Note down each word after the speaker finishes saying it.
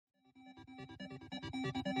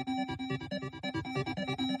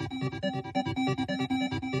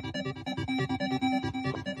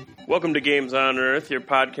Welcome to Games on Earth, your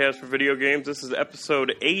podcast for video games. This is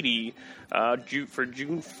episode 80 for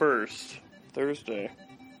June 1st, Thursday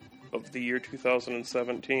of the year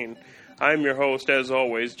 2017. I'm your host, as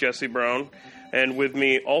always, Jesse Brown. And with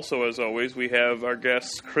me, also as always, we have our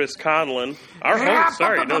guest, Chris Conlon. Our host,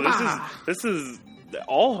 sorry, no, this is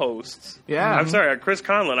all hosts. Yeah. I'm sorry, Chris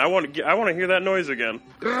Conlon. I want to hear that noise again.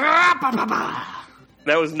 That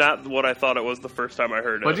was not what I thought it was the first time I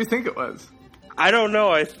heard it. What did you think it was? I don't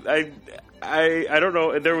know. I don't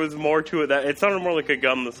know. There was more to it. That it sounded more like a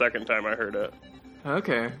gun the second time I heard it.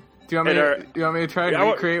 Okay. Do you want me to try and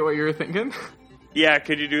recreate what you were thinking? Yeah.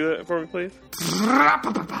 Could you do that for me, please?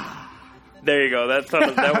 There you go.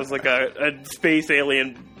 That was like a space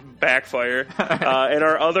alien backfire. And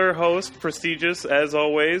our other host, prestigious as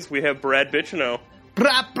always, we have Brad Bichino.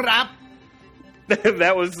 Brap, brap.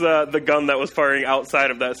 That was the gun that was firing outside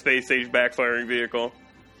of that space age backfiring vehicle.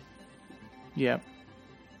 Yep.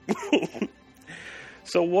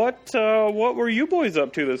 So what were you boys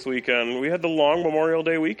up to this weekend? We had the long Memorial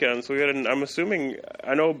Day weekend, so I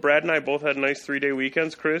know Brad and I both had nice 3-day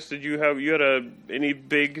weekends. Chris, did you had any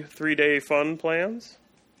big 3-day fun plans?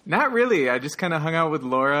 Not really. I just kind of hung out with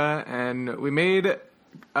Laura, and we made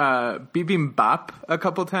bibimbap a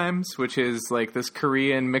couple times, which is like this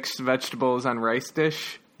Korean mixed vegetables on rice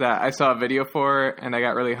dish that I saw a video for, and I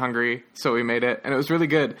got really hungry, so we made it, and it was really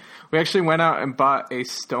good. We actually went out and bought a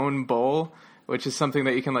stone bowl, which is something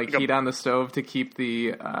that you can heat on the stove to keep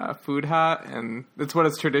the food hot, and that's what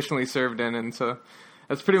it's traditionally served in, and so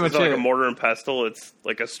that's pretty much it. It's like a mortar and pestle. It's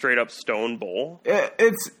like a straight up stone bowl.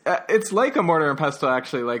 It's like a mortar and pestle,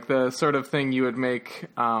 actually, like the sort of thing you would make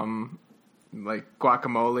like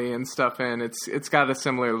guacamole and stuff in. It's got a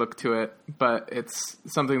similar look to it, but it's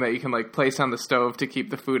something that you can place on the stove to keep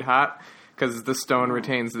the food hot because the stone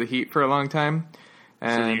retains the heat for a long time.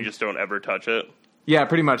 And so you just don't ever touch it? Yeah,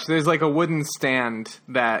 pretty much. There's like a wooden stand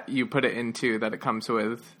that you put it into that it comes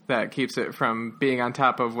with that keeps it from being on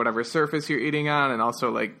top of whatever surface you're eating on, and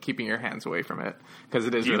also keeping your hands away from it because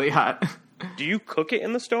it is really hot. Do you cook it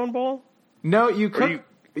in the stone bowl? No, you cook.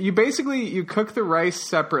 You cook the rice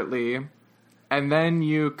separately, and then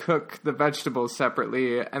you cook the vegetables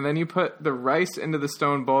separately, and then you put the rice into the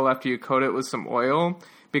stone bowl after you coat it with some oil,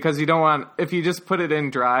 because you don't want, if you just put it in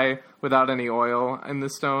dry without any oil in the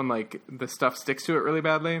stone, the stuff sticks to it really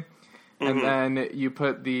badly. Mm-hmm. And then you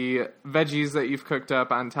put the veggies that you've cooked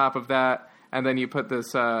up on top of that, and then you put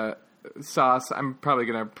this sauce. I'm probably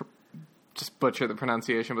going to just butcher the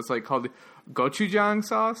pronunciation, but it's called gochujang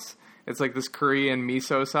sauce. It's like this Korean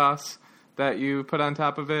miso sauce that you put on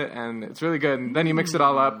top of it, and it's really good. And then you mix it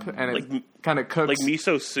all up, and it kind of cooks. Like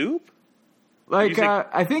miso soup? I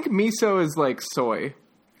think miso is like soy,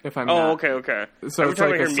 if I'm not. Oh, okay. So every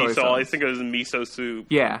time I hear miso, sauce. I think it was miso soup.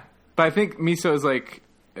 Yeah, but I think miso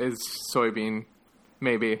is soybean,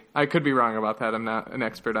 maybe. I could be wrong about that. I'm not an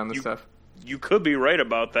expert on this stuff. You could be right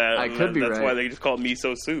about that. I could be right. That's why they just call it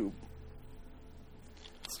miso soup.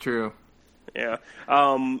 It's true. Yeah.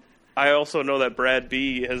 I also know that Brad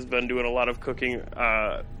B has been doing a lot of cooking.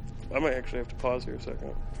 I might actually have to pause here a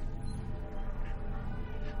second.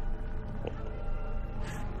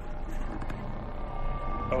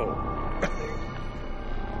 Oh.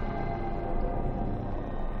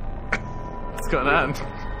 What's going on?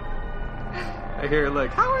 I hear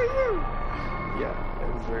how are you? Yeah,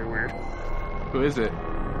 that was very weird. Who is it?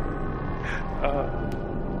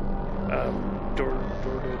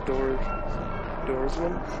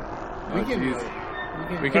 Doorsman? We can.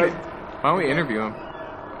 Why don't we interview him?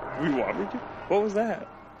 We want me to? What was that?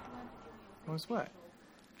 What was what?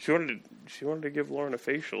 She wanted to give Lauren a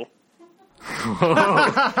facial.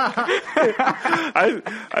 I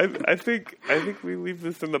think we leave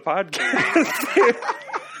this in the podcast.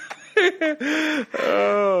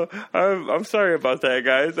 Oh, I'm sorry about that,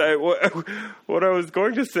 guys. What I was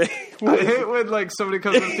going to say was, I hate when somebody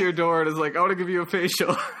comes up to your door and is like, "I want to give you a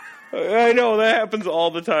facial." I know that happens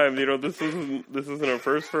all the time. This isn't a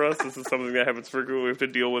first for us. This is something that happens frequently. We have to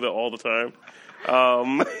deal with it all the time.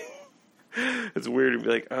 It's weird to be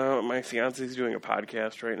like, "Oh, my fiance's doing a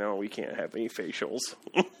podcast right now. We can't have any facials."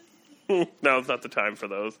 No, it's not the time for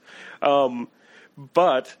those.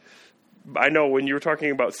 But I know when you were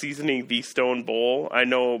talking about seasoning the stone bowl, I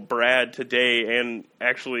know Brad today, and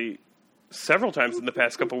actually several times in the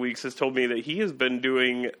past couple weeks, has told me that he has been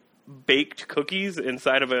doing baked cookies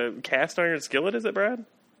inside of a cast iron skillet. Is it, Brad?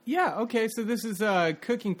 Yeah, okay, so this is a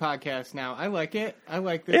cooking podcast now. I like it. I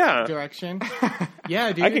like this direction.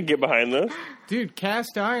 Yeah, dude. I could get behind this. Dude,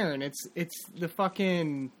 cast iron. It's the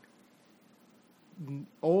fucking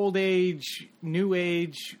old age, new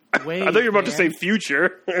age way. I thought you were about to say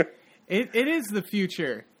future. It is the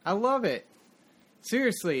future. I love it.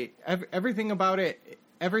 Seriously, everything about it,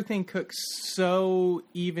 everything cooks so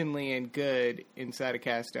evenly and good inside a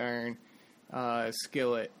cast iron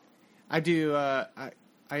skillet. I do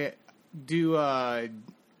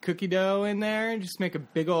cookie dough in there and just make a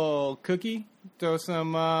big old cookie. Throw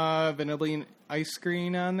some vanilla ice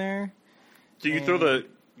cream on there. Do you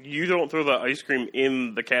You don't throw the ice cream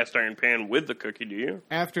in the cast iron pan with the cookie, do you?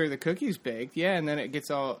 After the cookie's baked, yeah, and then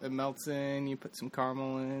it melts in. You put some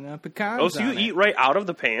caramel and pecans. Oh, so you eat right out of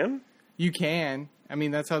the pan? You can. I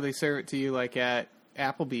mean, that's how they serve it to you, like at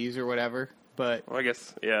Applebee's or whatever. But well, I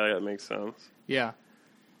guess that makes sense. Yeah,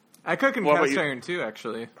 I cook in cast iron too.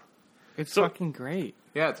 Actually, it's fucking great.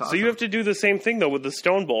 Yeah, it's awesome. So you have to do the same thing though with the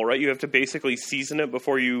stone bowl, right? You have to basically season it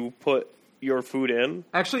before you put your food in?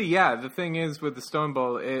 Actually, yeah. The thing is with the stone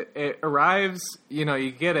bowl, it arrives,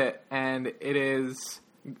 you get it, and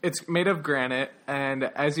it's made of granite, and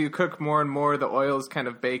as you cook more and more, the oils kind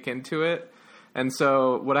of bake into it. And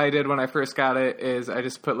so what I did when I first got it is I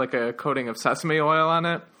just put like a coating of sesame oil on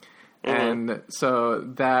it. Mm-hmm. And so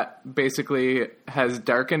that basically has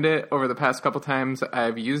darkened it over the past couple times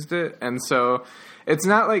I've used it. And so it's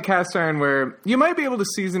not like cast iron where you might be able to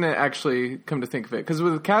season it, actually, come to think of it. Because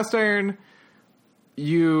with cast iron,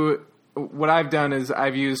 what I've done is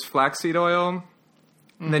I've used flaxseed oil,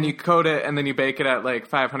 mm-hmm. and then you coat it, and then you bake it at like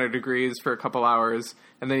 500 degrees for a couple hours,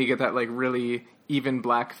 and then you get that like really even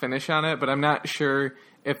black finish on it. But I'm not sure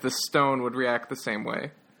if the stone would react the same way.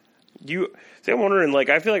 I'm wondering, like,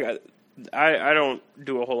 I feel like I don't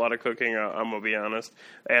do a whole lot of cooking, I'm going to be honest,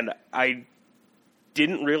 and I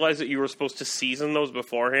didn't realize that you were supposed to season those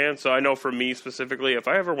beforehand, so I know for me specifically, if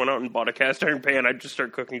I ever went out and bought a cast iron pan, I'd just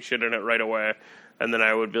start cooking shit in it right away, and then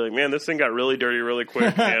I would be like, man, this thing got really dirty really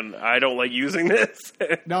quick, and I don't like using this.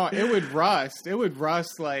 No, it would rust. It would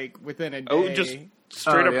rust, like, within a day. Oh, just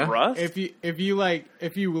straight up rust? If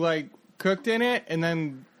you cooked in it and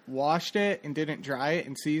then washed it and didn't dry it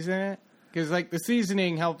and season it, because, like, the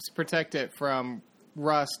seasoning helps protect it from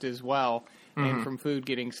rust as well, mm-hmm. and from food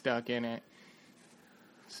getting stuck in it.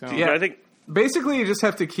 So yeah, I think basically you just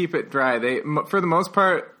have to keep it dry. For the most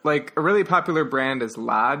part, like, a really popular brand is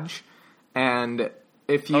Lodge, and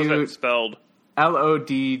if you... How's that spelled? Lodge,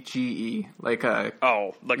 like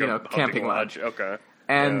a camping lodge. Okay.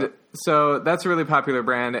 And so that's a really popular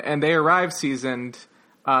brand, and they arrive seasoned.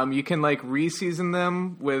 You can like re-season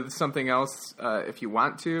them with something else if you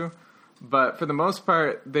want to. But for the most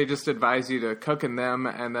part, they just advise you to cook in them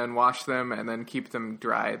and then wash them and then keep them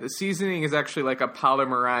dry. The seasoning is actually like a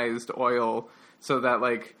polymerized oil, so that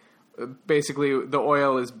like basically the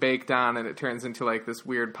oil is baked on and it turns into like this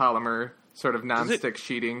weird polymer sort of nonstick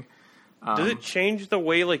sheeting. Does it change the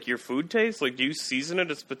way like your food tastes? Like, do you season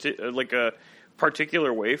it as like a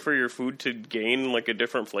particular way for your food to gain like a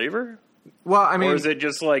different flavor? Well, I mean, or is it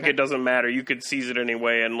just like it doesn't matter? You could season it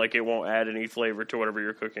anyway, and like it won't add any flavor to whatever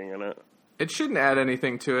you're cooking in it. It shouldn't add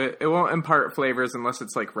anything to it. It won't impart flavors unless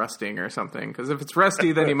it's like rusting or something. Because if it's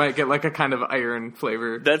rusty, then you might get like a kind of iron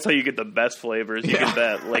flavor. That's how you get the best flavors. You get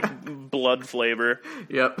that like blood flavor.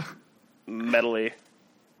 Yep. Metally.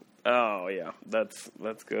 Oh yeah, that's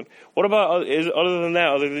good. What about other than that?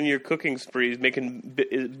 Other than your cooking sprees, making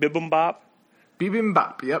bibimbap?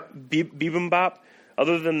 Bibimbap. Yep. Bibimbap.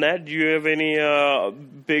 Other than that, do you have any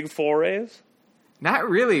big forays? Not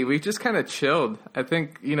really. We just kind of chilled. I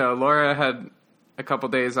think, Laura had a couple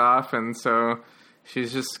days off, and so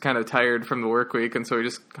she's just kind of tired from the work week, and so we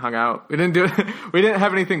just hung out. We didn't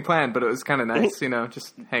have anything planned, but it was kind of nice,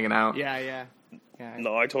 just hanging out. Yeah.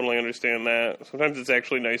 No, I totally understand that. Sometimes it's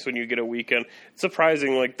actually nice when you get a weekend. It's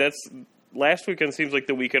surprising, like last weekend seems like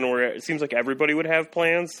the weekend where it seems like everybody would have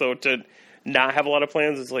plans, so to not have a lot of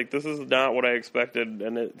plans is like, this is not what I expected,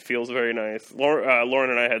 and it feels very nice. Lauren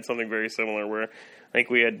and I had something very similar where I think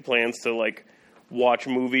we had plans to like watch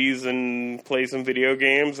movies and play some video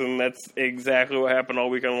games, and that's exactly what happened all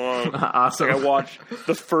weekend long. Awesome. Like, I watched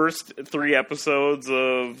the first 3 episodes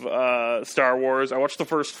of Star Wars. I watched the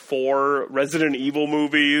first 4 Resident Evil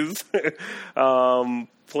movies.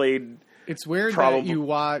 Played. It's weird that you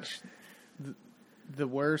watch the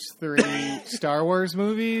worst 3 Star Wars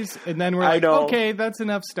movies, and then we're like, okay, that's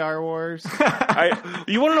enough Star Wars.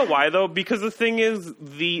 You want to know why, though? Because the thing is,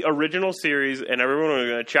 the original series, and everyone is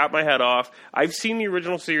going to chop my head off, I've seen the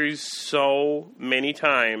original series so many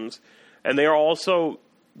times, and they are also,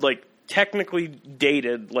 like, technically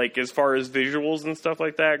dated, like, as far as visuals and stuff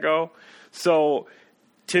like that go. So,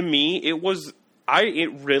 to me, it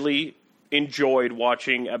really enjoyed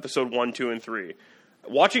watching episode 1, 2, and 3.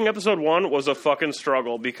 Watching episode 1 was a fucking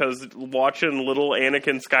struggle because watching little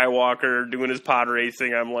Anakin Skywalker doing his pod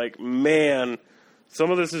racing, I'm like, man, Some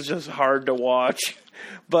of this is just hard to watch.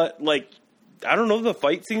 But, like, I don't know, the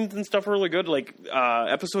fight scenes and stuff are really good. Like,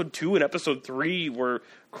 episode 2 and episode 3 were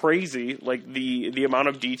crazy. Like, the amount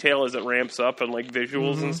of detail as it ramps up and, like,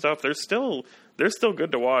 visuals and stuff, they're still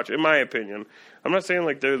good to watch, in my opinion. I'm not saying,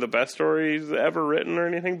 like, they're the best stories ever written or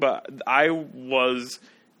anything, but I was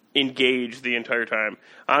engaged the entire time.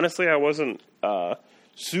 Honestly, I wasn't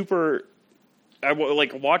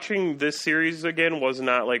like, watching this series again was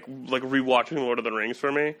not, like rewatching Lord of the Rings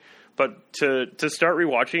for me. But to start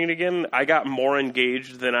rewatching it again, I got more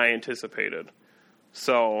engaged than I anticipated.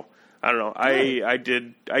 So, I don't know. I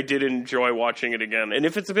did enjoy watching it again. And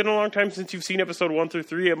if it's been a long time since you've seen episode 1 through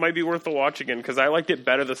 3, it might be worth the watch again, because I liked it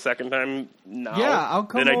better the second time now. Yeah, I'll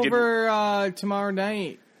come over tomorrow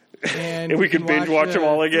night. And we can binge watch them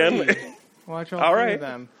all again. Watch all three of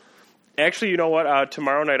them. Actually, you know what?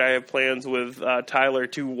 Tomorrow night I have plans with Tyler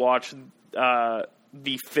to watch the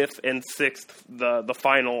 5th and 6th,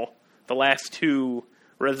 the last 2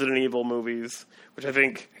 Resident Evil movies, which I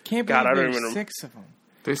think... I can't believe there's 6 of them.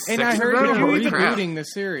 There's and 6 I heard of they're them? rebooting the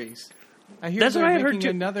series. I hear That's they're what I heard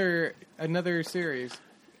making another series.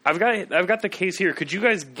 I've got the case here. Could you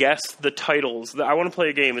guys guess the titles? I want to play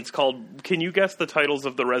a game. It's called, can you guess the titles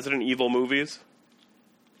of the Resident Evil movies?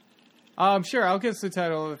 Sure, I'll guess the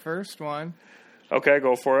title of the first one. Okay,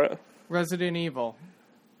 go for it. Resident Evil.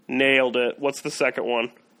 Nailed it. What's the second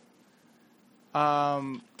one?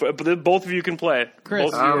 But both of you can play. Chris,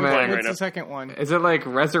 both of you are playing what's right now. the second one? Is it like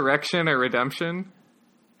Resurrection or Redemption?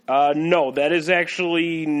 No, that is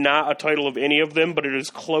actually not a title of any of them, but it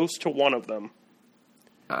is close to one of them.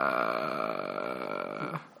 All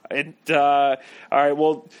right,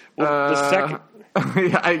 well the second...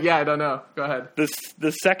 yeah, I don't know. Go ahead.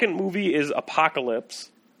 The second movie is Apocalypse.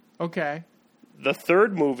 Okay. The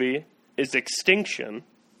third movie is Extinction.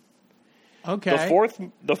 Okay.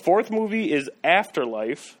 The fourth movie is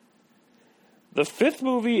Afterlife. The fifth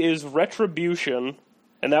movie is Retribution,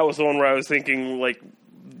 and that was the one where I was thinking, like,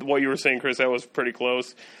 what you were saying, Chris, that was pretty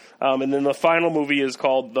close. And then the final movie is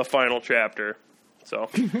called The Final Chapter. So,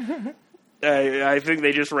 I think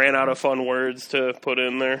they just ran out of fun words to put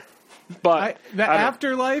in there. But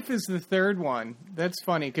Afterlife is the third one. That's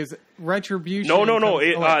funny because Retribution.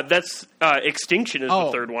 No. That's Extinction is the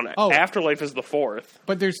third one. Afterlife is the fourth.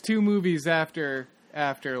 But there's 2 movies after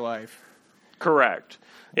Afterlife. Correct.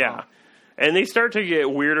 Yeah, wow. And they start to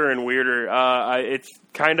get weirder and weirder. It's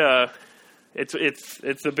kind of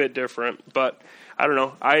it's a bit different, but I don't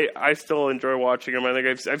know. I still enjoy watching them. I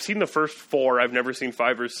think I've seen the first 4. I've never seen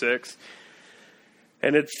 5 or 6.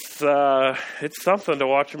 And it's something to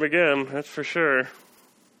watch them again, that's for sure.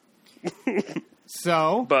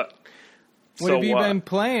 So? But what have you been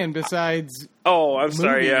playing besides I'm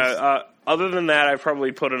sorry, yeah. Other than that, I've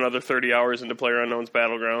probably put another 30 hours into PlayerUnknown's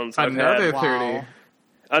Battlegrounds. Another 30?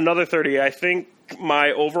 Another 30. I think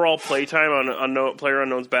my overall playtime on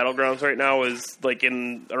PlayerUnknown's Battlegrounds right now is like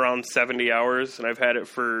in around 70 hours, and I've had it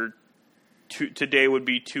for today would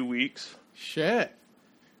be 2 weeks. Shit.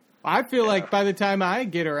 I feel like by the time I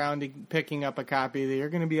get around to picking up a copy, you're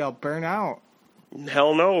going to be all burnt out.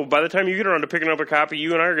 Hell no. By the time you get around to picking up a copy,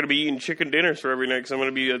 you and I are going to be eating chicken dinners for every night because I'm going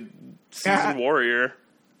to be a seasoned warrior.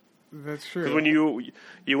 That's true. Because when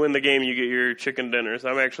you win the game, you get your chicken dinners.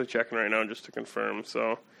 I'm actually checking right now just to confirm.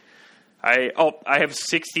 So I have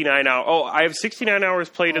 69 hours. I have 69 hours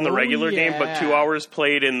played in the regular game, but 2 hours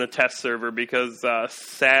played in the test server because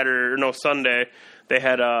Sunday they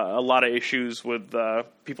had a lot of issues with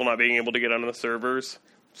people not being able to get onto the servers.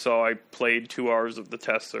 So I played 2 hours of the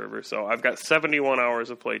test server. So I've got 71 hours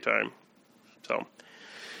of playtime. So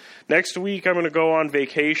next week I'm going to go on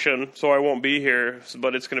vacation, so I won't be here.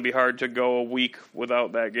 But it's going to be hard to go a week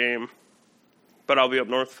without that game. But I'll be up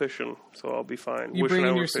north fishing, so I'll be fine. You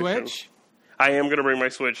bringing your Switch? I am going to bring my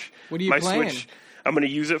Switch. What are you playing? Switch, I'm going to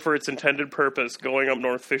use it for its intended purpose, going up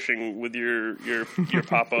north fishing with your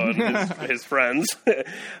papa and his friends.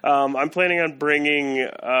 I'm planning on bringing...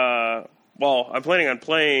 I'm planning on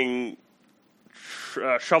playing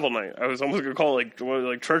Shovel Knight. I was almost going to call it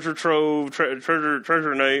like Treasure Trove,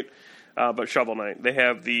 Treasure Knight, but Shovel Knight. They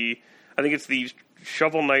have I think it's the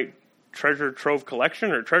Shovel Knight Treasure Trove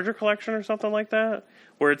Collection or Treasure Collection or something like that,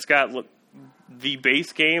 where it's got the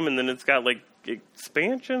base game and then it's got like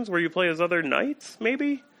expansions where you play as other knights,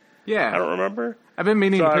 maybe? Yeah. I don't remember. I've been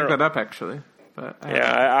meaning to pick that up, actually. But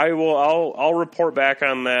I will. I'll report back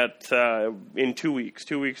on that in 2 weeks.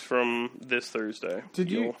 2 weeks from this Thursday. Did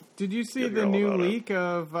you see the new leak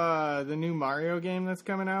of the new Mario game that's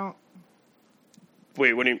coming out?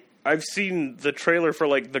 Wait, I've seen the trailer for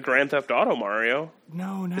like the Grand Theft Auto Mario.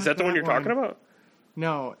 No, not Is that the one you're talking about?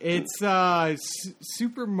 No, it's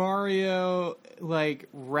Super Mario, like,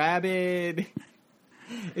 Rabid.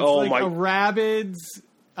 It's a Rabbids...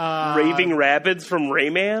 Raving Rabbids from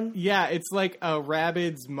Rayman? Yeah, it's like a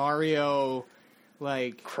Rabbids Mario,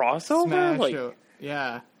 like... crossover?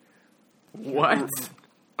 Yeah. What?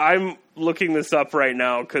 I'm looking this up right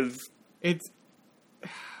now, because... It's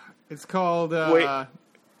called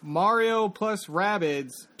Mario plus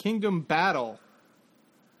Rabbids Kingdom Battle.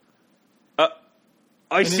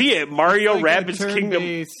 I see it. Mario it's like Rabbids a Kingdom.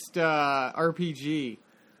 turn-based RPG.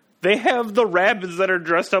 They have the Rabbids that are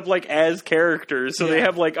dressed up like as characters. So they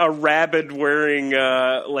have like a Rabbid wearing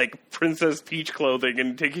like Princess Peach clothing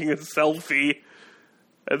and taking a selfie.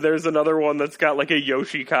 And there's another one that's got like a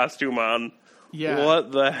Yoshi costume on. Yeah.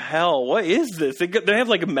 What the hell? What is this? They have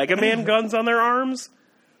like Mega Man guns on their arms?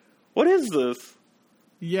 What is this?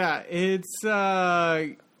 Yeah, it's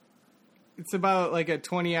about like a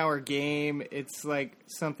 20-hour game. It's like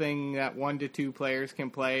something that 1 to 2 players can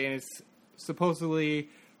play, and it's supposedly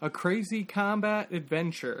a crazy combat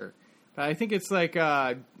adventure. But I think it's like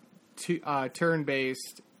a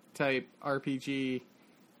turn-based type RPG,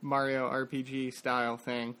 Mario RPG style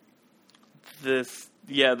thing. This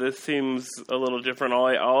seems a little different.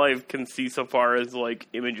 All I can see so far is like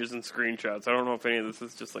images and screenshots. I don't know if any of this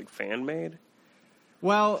is just like fan made.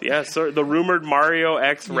 Well, yeah. So the rumored Mario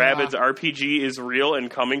X Rabbids RPG is real and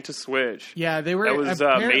coming to Switch. Yeah, they were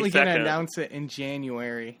apparently going to announce it in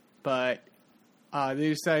January, but they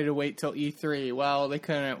decided to wait till E3. Well, they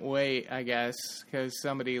couldn't wait, I guess, because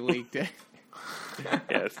somebody leaked it.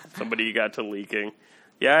 Yes, somebody got to leaking.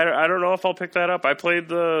 Yeah, I don't know if I'll pick that up. I played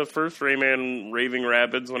the first Rayman Raving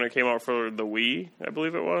Rabbids when it came out for the Wii, I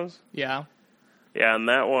believe it was. Yeah. Yeah, and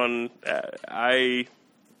that one,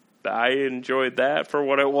 I enjoyed that for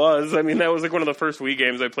what it was. I mean, that was like one of the first Wii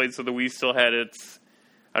games I played, so the Wii still had its...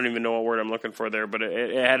 I don't even know what word I'm looking for there, but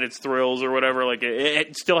it had its thrills or whatever. Like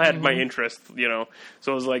it still had my interest, you know.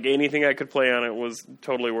 So it was like anything I could play on it was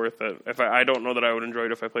totally worth it. If I don't know that I would enjoy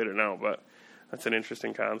it if I played it now, but that's an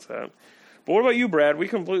interesting concept. But what about you, Brad? We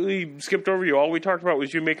completely skipped over you. All we talked about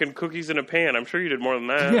was you making cookies in a pan. I'm sure you did more than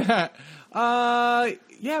that.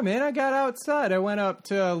 Yeah, man. I got outside. I went up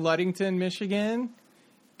to Ludington, Michigan.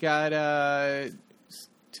 Got to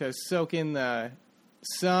soak in the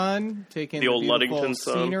sun, take in the old beautiful Ludington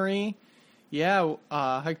sun. Scenery. Yeah,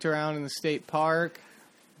 hiked around in the state park.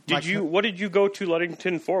 What did you go to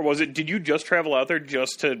Ludington for? Did you just travel out there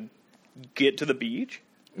just to get to the beach?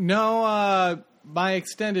 No, my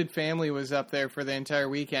extended family was up there for the entire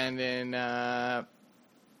weekend, and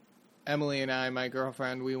Emily and I, my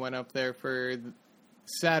girlfriend, we went up there for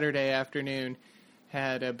Saturday afternoon,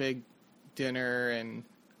 had a big dinner, and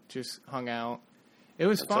just hung out. It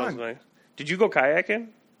was fun. Sounds nice. Did you go kayaking?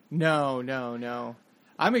 No.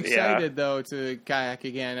 I'm excited, though, to kayak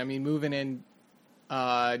again. I mean, moving in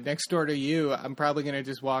next door to you, I'm probably going to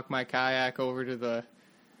just walk my kayak over to the...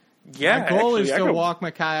 Yeah, my goal is to walk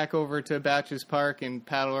my kayak over to Batches Park and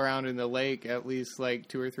paddle around in the lake at least like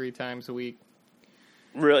 2 or 3 times a week.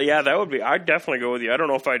 Really? Yeah, that would be... I'd definitely go with you. I don't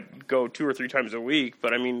know if I'd go 2 or 3 times a week,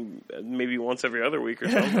 but I mean, maybe once every other week or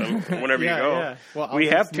something, whenever you go. Yeah. Well, we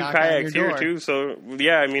have 2 kayaks here, too, so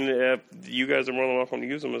yeah, I mean, you guys are more than welcome to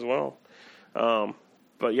use them as well.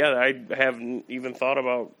 But yeah, I haven't even thought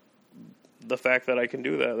about the fact that I can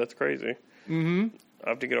do that. That's crazy. Mm-hmm. I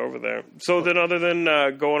have to get over there. So then other than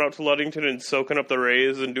going out to Ludington and soaking up the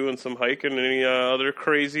rays and doing some hiking, any other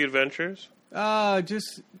crazy adventures?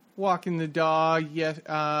 Just walking the dog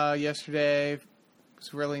yesterday. It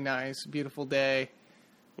was really nice. Beautiful day.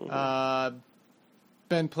 Mm-hmm.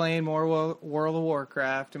 Been playing more World of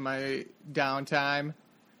Warcraft in my downtime.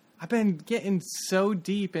 I've been getting so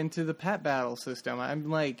deep into the pet battle system. I'm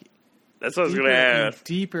like... That's what I was going to ask.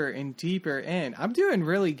 Deeper and deeper in. I'm doing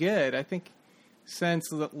really good. I think...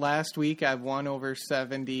 Since last week, I've won over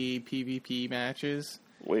 70 PvP matches.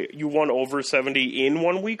 Wait, you won over 70 in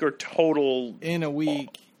 1 week or total? In a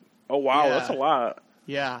week. Oh wow, yeah. That's a lot.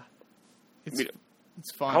 Yeah. It's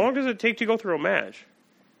fun. How long does it take to go through a match?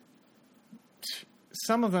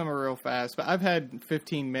 Some of them are real fast, but I've had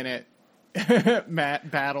 15-minute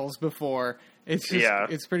battles before. It's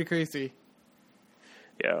just, it's pretty crazy.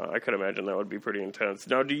 Yeah, I could imagine that would be pretty intense.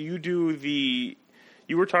 Now, do you do the...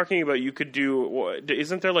 You were talking about you could do,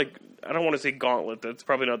 isn't there like, I don't want to say gauntlet, that's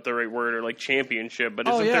probably not the right word, or like championship, but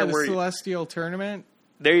isn't there the Celestial Tournament?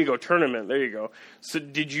 There you go, tournament, there you go. So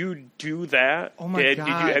did you do that? Oh my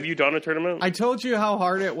God. Have you done a tournament? I told you how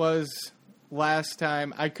hard it was last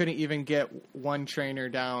time. I couldn't even get one trainer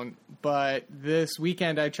down, but this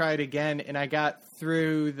weekend I tried again, and I got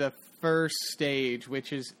through the first stage,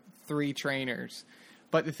 which is 3 trainers.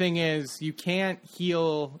 But the thing is, you can't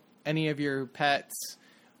heal any of your pets,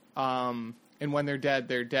 and when they're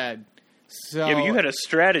dead. So Yeah, but you had a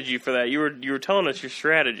strategy for that. You were telling us your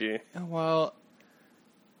strategy. well,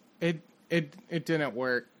 it didn't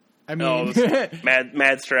work. I Oh, mean,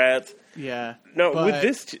 mad strats. yeah. No, but with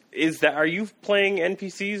this, are you playing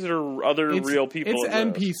NPCs or other real people? It's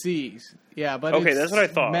in this? NPCs. Yeah, but Okay, it's that's what I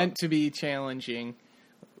thought. meant to be challenging.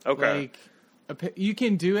 Okay. Like, you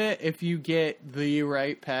can do it if you get the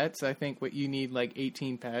right pets. I think what you need, like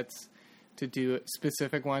 18 pets to do it,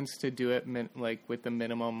 specific ones to do it, like with the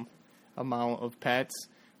minimum amount of pets.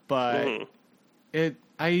 But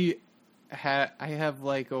I have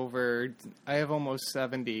almost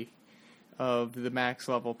 70 of the max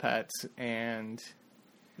level pets, and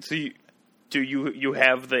So you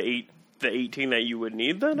have the 18 that you would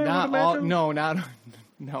need then? not all.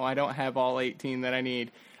 No, I don't have all 18 that I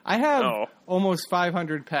need. I have almost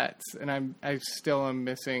 500 pets, and I still am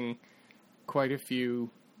missing quite a few.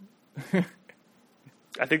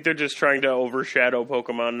 I think they're just trying to overshadow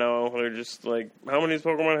Pokemon now. They're just like, how many does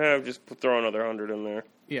Pokemon have? Just throw another 100 in there.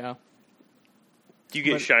 Yeah. Do you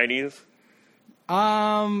get shinies?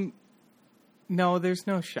 No, there's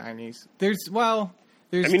no shinies. There's. I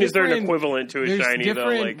mean, is there an equivalent to a shiny though?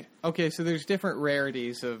 Like, okay, so there's different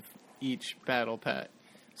rarities of each battle pet.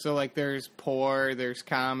 So like, there's poor, there's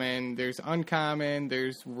common, there's uncommon,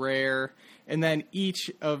 there's rare, and then each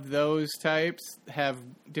of those types have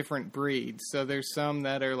different breeds. So there's some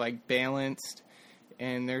that are like balanced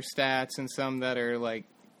in their stats, and some that are like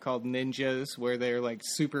called ninjas, where they're like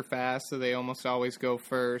super fast, so they almost always go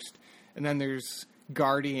first. And then there's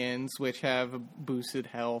guardians, which have boosted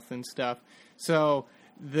health and stuff. So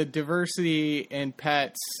the diversity in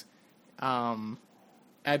pets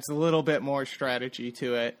adds a little bit more strategy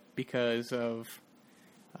to it, because of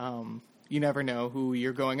you never know who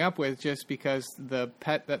you're going up with, just because the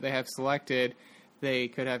pet that they have selected, they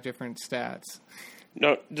could have different stats.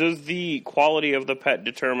 no, does the quality of the pet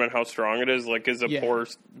determine how strong it is? Like, is a poor?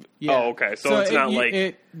 Yeah. Oh, okay. So it's not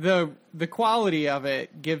like the quality of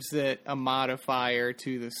it gives it a modifier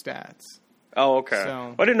to the stats. Oh, okay.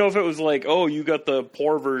 So, I didn't know if it was like, oh, you got the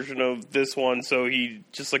poor version of this one, so he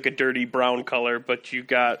just like a dirty brown color, but you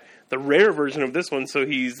got the rare version of this one, so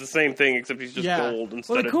he's the same thing, except he's just gold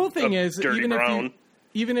instead well, the cool thing of is, dirty brown.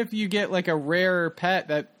 Even if you get like a rare pet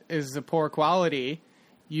that is a poor quality,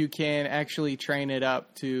 you can actually train it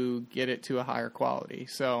up to get it to a higher quality.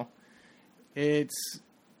 So it's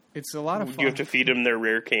a lot of fun. You have to feed them their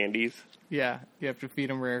rare candies. Yeah, you have to feed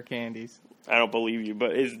them rare candies. I don't believe you,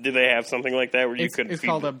 but do they have something like that where you could? It's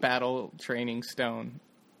called a battle training stone.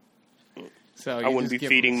 So I wouldn't be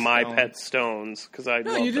feeding my pet stones because I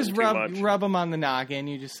love you just them too much. rub them on the noggin.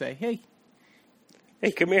 You just say, "Hey,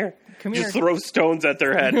 come here, come just here." throw stones at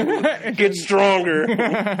their head. Get stronger.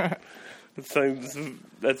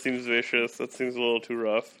 That seems vicious. That seems a little too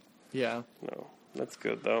rough. Yeah. No, that's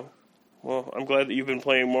good though. Well, I'm glad that you've been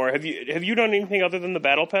playing more. Have you done anything other than the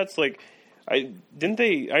battle pets? Like, I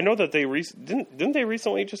know that they didn't they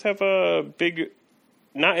recently just have a big,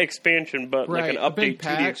 not expansion, but like an update big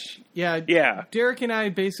patch. to the yeah. Derek and I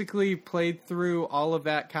basically played through all of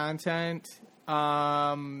that content.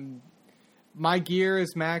 My gear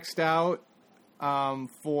is maxed out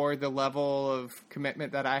for the level of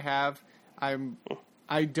commitment that I have.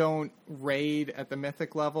 I don't raid at the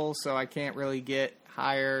mythic level, so I can't really get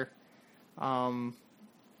higher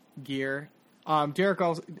gear. Derek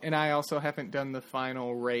and I also haven't done the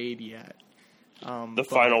final raid yet. The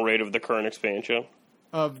final raid of the current expansion?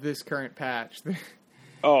 Of this current patch.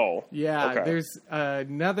 Oh. Yeah, okay. There's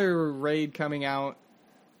another raid coming out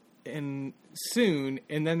soon,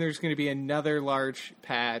 and then there's going to be another large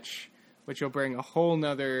patch, which will bring a whole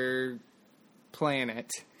nother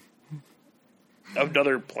planet.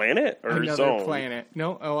 Another planet? Or another zone? Planet.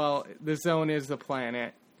 No, the zone is the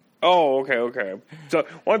planet. Oh, okay. So,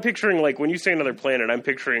 I'm picturing, like, when you say another planet, I'm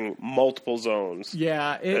picturing multiple zones.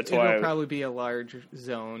 Yeah, it'll probably be a large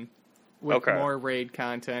zone with more raid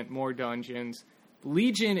content, more dungeons.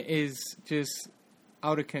 Legion is just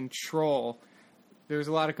out of control. There's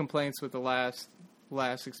a lot of complaints with the last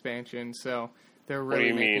expansion, so they're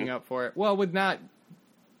really making up for it. Well,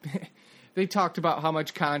 they talked about how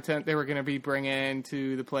much content they were going to be bringing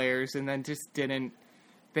to the players, and then just didn't.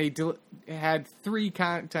 They had 3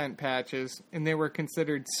 content patches, and they were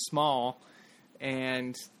considered small,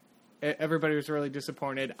 and everybody was really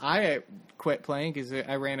disappointed. I quit playing because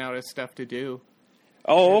I ran out of stuff to do.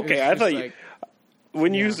 Oh, okay. I thought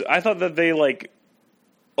I thought that they like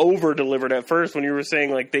over-delivered at first when you were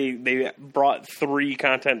saying like they brought 3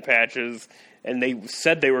 content patches, and they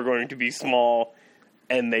said they were going to be small.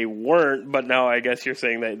 and they weren't. But now I guess you're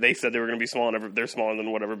saying that they said they were going to be small, and they're smaller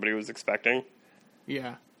than what everybody was expecting.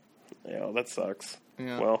 Yeah. Yeah, that sucks.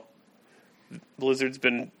 Yeah. Well, Blizzard's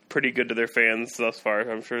been pretty good to their fans thus far.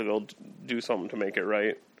 I'm sure they'll do something to make it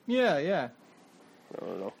right. Yeah, yeah. I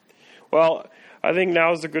don't know. Well, I think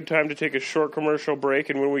now is a good time to take a short commercial break,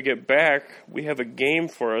 and when we get back, we have a game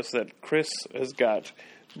for us that Chris has got.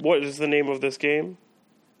 What is the name of this game?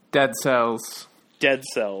 Dead Cells. Dead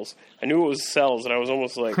Cells. I knew it was cells, and I was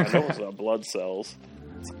almost like, I know it's not blood cells.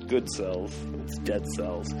 It's good cells. It's dead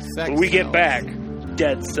cells. When we get back,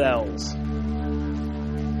 Dead Cells.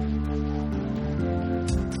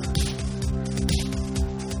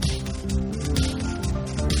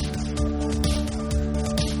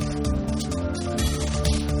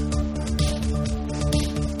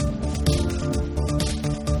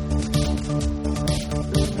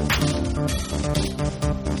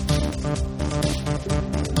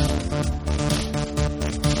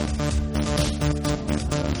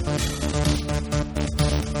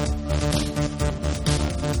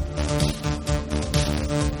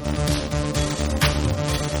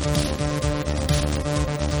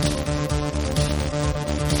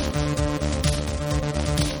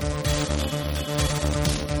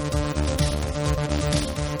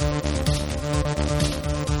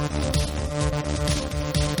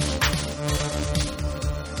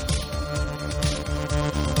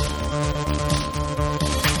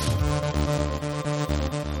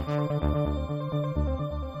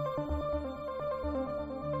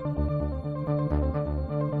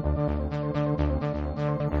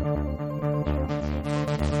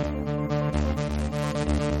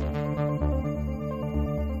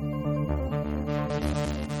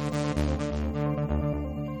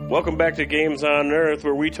 Welcome back to Games on Earth,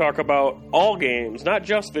 where we talk about all games, not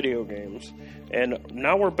just video games. And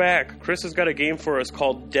now we're back. Chris has got a game for us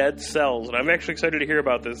called Dead Cells, and I'm actually excited to hear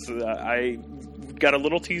about this. I got a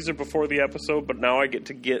little teaser before the episode, but now I get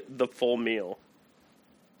to get the full meal.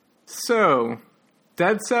 So,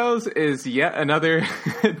 Dead Cells is yet another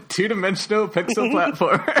two-dimensional pixel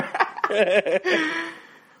platformer.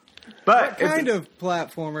 But What kind of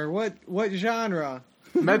platformer? What genre?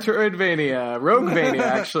 Metroidvania, Roguevania,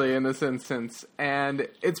 actually, in this instance, and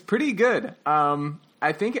it's pretty good.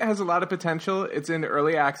 I think it has a lot of potential. It's in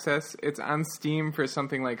early access. It's on Steam for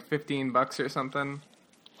something like $15 or something.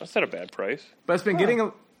 That's not a bad price. But it's been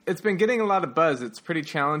getting a lot of buzz. It's pretty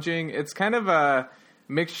challenging. It's kind of a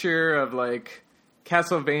mixture of like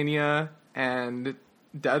Castlevania and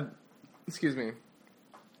Excuse me.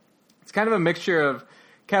 It's kind of a mixture of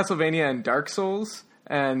Castlevania and Dark Souls,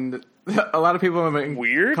 and a lot of people have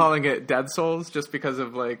been calling it Dead Souls just because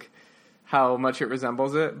of like how much it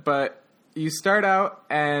resembles it. But you start out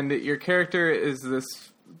and your character is this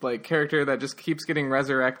like character that just keeps getting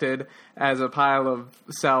resurrected as a pile of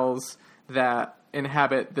cells that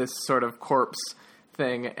inhabit this sort of corpse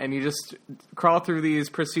thing, and you just crawl through these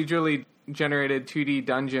procedurally generated 2D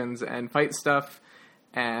dungeons and fight stuff.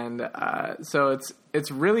 And so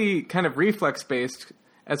it's really kind of reflex based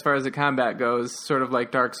as far as the combat goes, sort of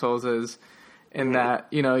like Dark Souls is, in that,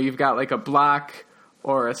 you know, you've got like a block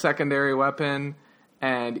or a secondary weapon,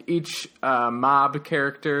 and each mob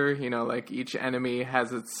character, you know, like each enemy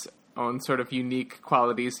has its own sort of unique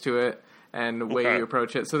qualities to it and way you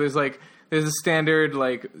approach it. So there's a standard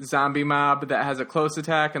like zombie mob that has a close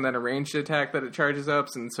attack and then a ranged attack that it charges up,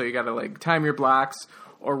 and so you got to like time your blocks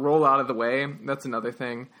or roll out of the way. That's another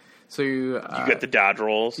thing. So you got the dodge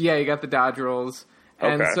rolls. Yeah, you got the dodge rolls.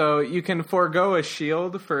 And so you can forego a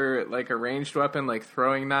shield for like a ranged weapon like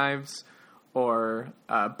throwing knives or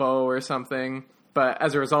a bow or something. But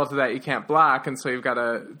as a result of that, you can't block, and so you've got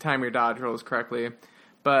to time your dodge rolls correctly.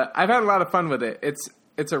 But I've had a lot of fun with it.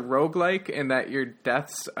 It's a roguelike in that your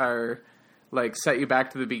deaths are like set you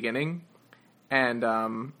back to the beginning. And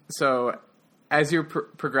so as you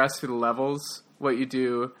progress through the levels, what you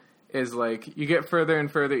do is like you get further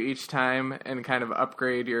and further each time and kind of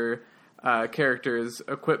upgrade your character's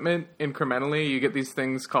equipment incrementally. You get these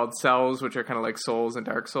things called cells, which are kind of like souls and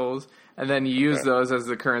Dark Souls, and then you use those as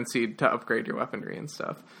the currency to upgrade your weaponry and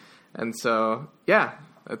stuff. And so, yeah,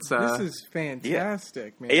 it's this is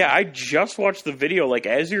fantastic, man. Yeah, I just watched the video. Like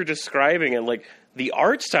as you're describing it, like the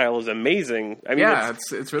art style is amazing. I mean,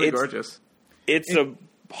 it's really gorgeous. It's a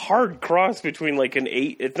hard cross between like an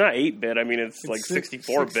 8. It's not 8-bit. I mean, it's like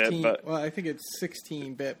 64-bit. But well, I think it's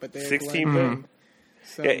 16-bit. But they 16-bit.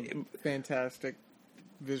 Some fantastic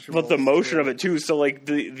visuals. But the motion of it too, so like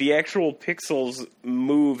the actual pixels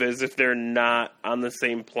move as if they're not on the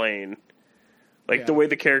same plane. Like the way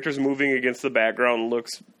the character's moving against the background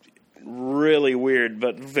looks really weird,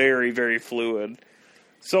 but very, very fluid.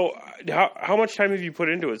 So, how much time have you put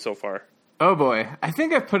into it so far? Oh boy, I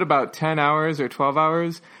think I've put about 10 hours or 12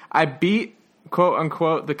 hours. I beat, quote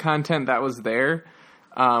unquote, the content that was there.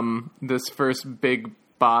 This first big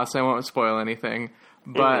boss, I won't spoil anything.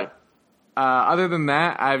 But other than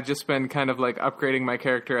that, I've just been kind of like upgrading my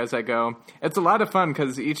character as I go. It's a lot of fun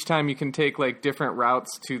because each time you can take like different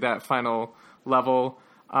routes to that final level.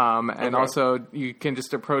 And also you can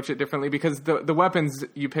just approach it differently because the weapons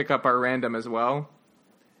you pick up are random as well.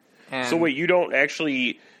 And so wait, you don't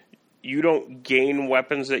gain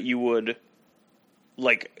weapons that you would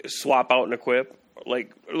like swap out and equip?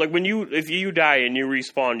 Like if you die and you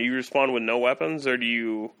respawn, do you respawn with no weapons, or do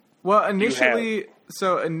you? Well, initially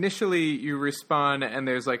you respawn and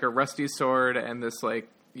there's like a rusty sword and this like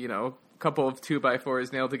couple of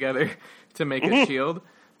 2x4s nailed together to make a shield.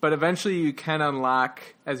 But eventually you can unlock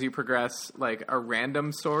as you progress like a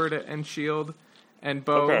random sword and shield and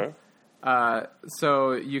bow. Okay.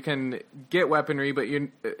 So you can get weaponry, but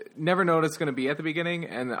you never know what it's going to be at the beginning.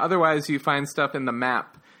 And otherwise you find stuff in the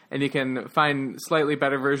map. And you can find slightly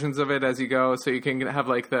better versions of it as you go. So you can have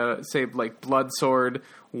like Blood Sword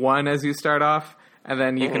 1 as you start off. And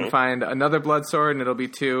then you can find another Blood Sword and it'll be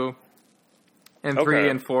 2 and 3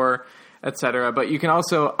 and 4, etc. But you can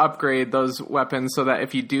also upgrade those weapons so that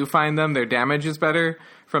if you do find them, their damage is better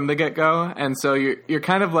from the get-go. And so you're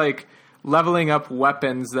kind of like leveling up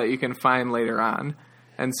weapons that you can find later on.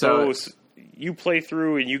 And so you play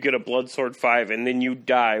through and you get a Blood Sword 5 and then you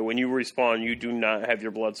die. When you respawn, you do not have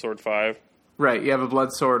your Blood Sword 5. Right, you have a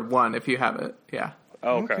Blood Sword 1 if you have it. Yeah.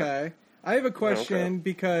 Oh, okay. I have a question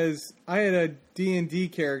because I had a D&D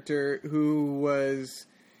character who was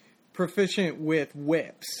proficient with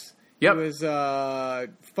whips. Yep. He was a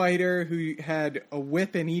fighter who had a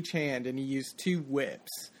whip in each hand and he used 2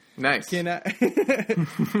 whips. Nice. Can I?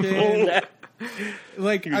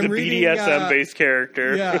 Like You're the BDSM based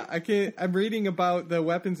character. Yeah, I'm reading about the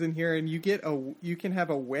weapons in here, and you can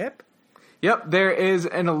have a whip. Yep, there is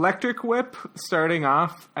an electric whip starting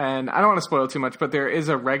off, and I don't want to spoil too much, but there is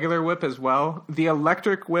a regular whip as well. The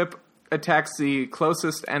electric whip attacks the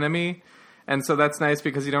closest enemy, and so that's nice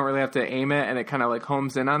because you don't really have to aim it, and it kind of like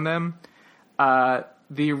homes in on them.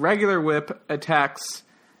 The regular whip attacks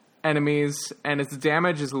enemies, and its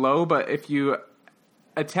damage is low, but if you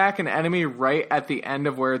attack an enemy right at the end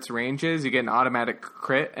of where its range is, you get an automatic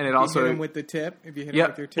crit, and it also hit him with the tip. If you hit him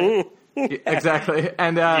with your tip, exactly,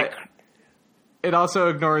 and it also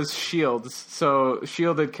ignores shields. So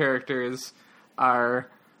shielded characters are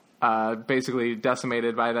basically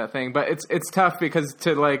decimated by that thing. But it's tough because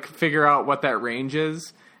to like figure out what that range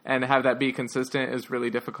is and have that be consistent is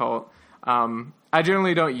really difficult. I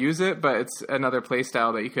generally don't use it, but it's another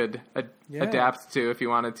playstyle that you could adapt to if you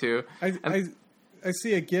wanted to. I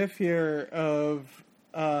see a GIF here of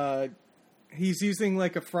he's using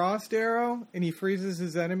like a frost arrow, and he freezes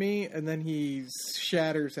his enemy, and then he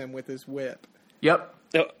shatters him with his whip. Yep.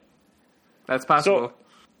 That's possible. So,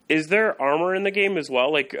 is there armor in the game as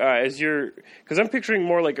well? Like, because I'm picturing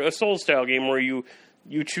more like a Souls-style game where you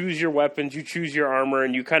choose your weapons, you choose your armor,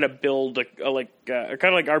 and you kind of build a kind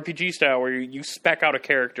of like RPG style where you spec out a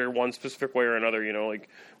character one specific way or another, like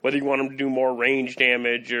whether you want them to do more range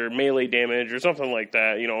damage or melee damage or something like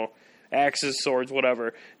that, axes, swords,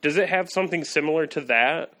 whatever. Does it have something similar to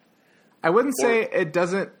that? I wouldn't say it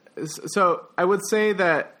doesn't. So I would say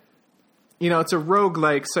that, it's a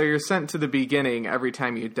roguelike, so you're sent to the beginning every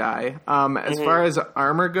time you die. As far as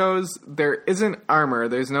armor goes, there isn't armor.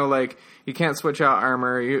 There's no, you can't switch out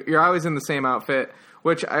armor. You're always in the same outfit,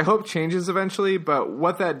 which I hope changes eventually, but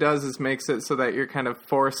what that does is makes it so that you're kind of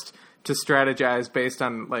forced to strategize based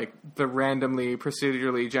on, the randomly,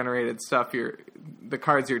 procedurally generated stuff, the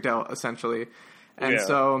cards you're dealt, essentially. And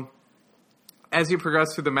so, as you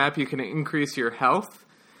progress through the map, you can increase your health,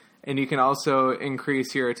 and you can also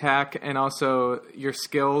increase your attack and also your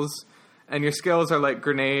skills. And your skills are like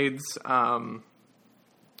grenades,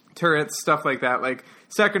 turrets, stuff like that. Like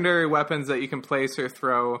secondary weapons that you can place or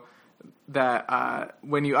throw that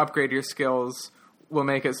when you upgrade your skills will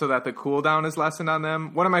make it so that the cooldown is lessened on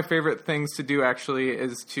them. One of my favorite things to do actually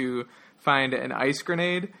is to find an ice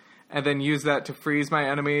grenade and then use that to freeze my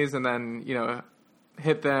enemies and then,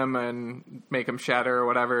 hit them and make them shatter or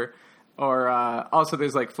whatever. Or also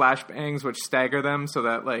there's flashbangs which stagger them so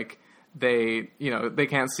that they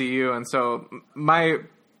can't see you. And so my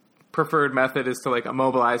preferred method is to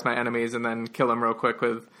immobilize my enemies and then kill them real quick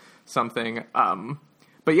with something.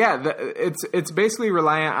 But yeah, it's basically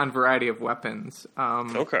reliant on variety of weapons.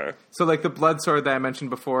 Okay. So the blood sword that I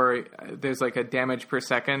mentioned before, there's a damage per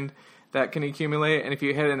second that can accumulate. And if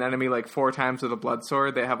you hit an enemy 4 times with a blood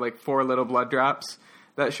sword, they have 4 little blood drops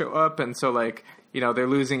that show up. And so they're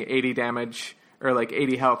losing 80 damage or like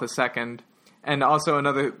 80 health a second. And also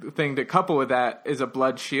another thing to couple with that is a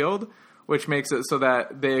blood shield, which makes it so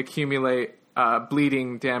that they accumulate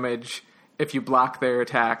bleeding damage if you block their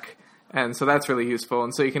attack. And so that's really useful.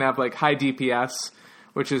 And so you can have like high DPS,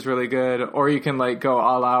 which is really good, or you can like go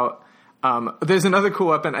all out. There's another cool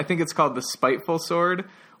weapon. I think it's called the Spiteful Sword,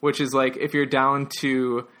 which is like if you're down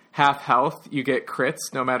to half health, you get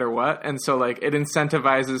crits no matter what. And so like it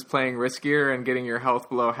incentivizes playing riskier and getting your health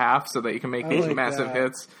below half so that you can make these massive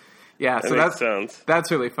hits. Yeah, so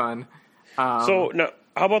that's really fun. So now,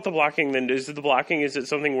 how about the blocking then? Is it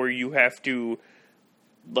something where you have to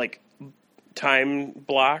like time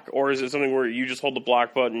block, or is it something where you just hold the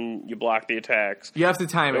block button, you block the attacks? You have to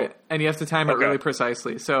time it, and you have to time it really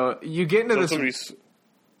precisely. So you get into this.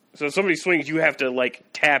 So if somebody swings, you have to like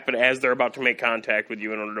tap it as they're about to make contact with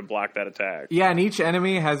you in order to block that attack. Yeah, and each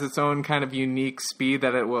enemy has its own kind of unique speed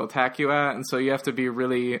that it will attack you at, and so you have to be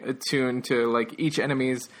really attuned to like each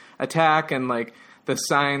enemy's attack and like the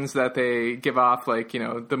signs that they give off, like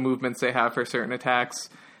the movements they have for certain attacks.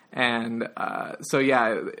 And so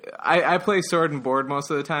yeah, I play sword and board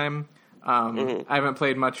most of the time. I haven't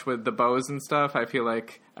played much with the bows and stuff. I feel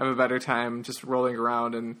like I have a better time just rolling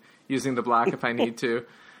around and using the block if I need to.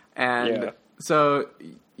 And so,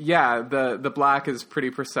 yeah, the block is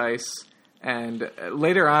pretty precise. And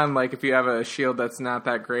later on, like, if you have a shield that's not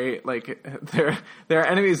that great, like, there are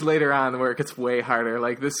enemies later on where it gets way harder.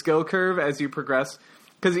 Like, the skill curve as you progress,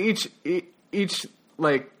 because each,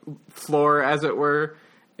 like, floor, as it were,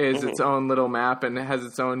 is its own little map and it has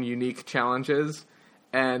its own unique challenges.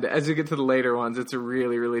 And as you get to the later ones, it's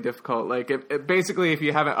really, really difficult. Like, basically, if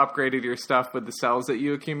you haven't upgraded your stuff with the cells that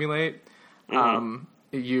you accumulate,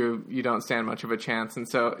 you don't stand much of a chance. And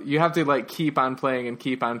so you have to like keep on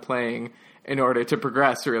playing in order to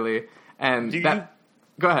progress, really. And go ahead.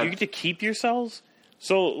 Do you get to keep your cells?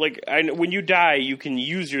 So like when you die, you can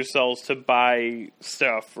use your cells to buy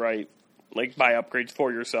stuff, right? Like buy upgrades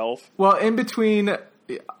for yourself. Well, in between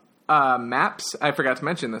maps, I forgot to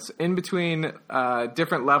mention this. In between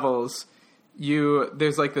different levels,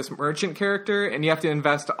 there's like this merchant character, and you have to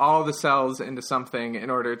invest all the cells into something in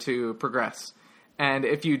order to progress. And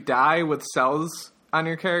if you die with cells on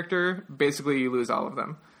your character, basically you lose all of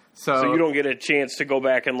them. So you don't get a chance to go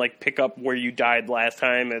back and like pick up where you died last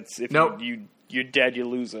time. Nope. You're dead, you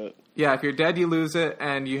lose it. Yeah, if you're dead, you lose it,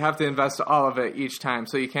 and you have to invest all of it each time.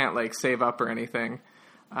 So you can't like save up or anything.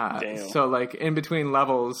 Damn. So like in between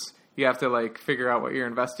levels, you have to like figure out what you're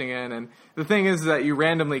investing in. And the thing is that you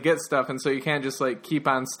randomly get stuff, and so you can't just like keep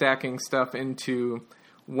on stacking stuff into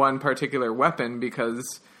one particular weapon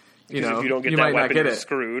because if you don't get that weapon, you're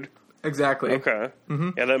screwed. Exactly. Okay.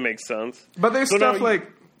 Yeah, that makes sense. But there's stuff like...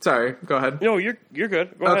 Sorry, go ahead. No, you're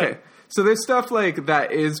good. Go ahead. So there's stuff like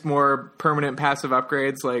that is more permanent passive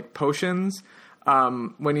upgrades, like potions.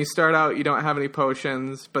 When you start out, you don't have any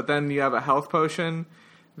potions, but then you have a health potion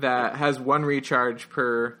that has 1 recharge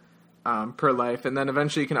per life, and then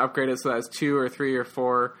eventually you can upgrade it so that's 2 or 3 or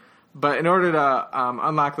 4. But in order to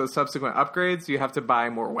unlock those subsequent upgrades, you have to buy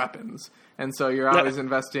more weapons. And so you're always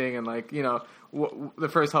investing in, like, the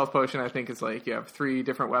first health potion, I think, is like you have 3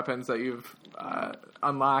 different weapons that you've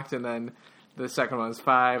unlocked, and then the second one is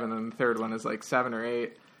 5, and then the third one is like 7 or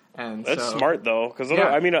 8. And that's smart, though, because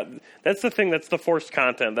I mean, that's the thing. That's the forced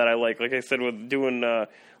content that I like. Like I said, with doing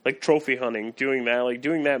like trophy hunting, doing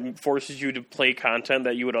that forces you to play content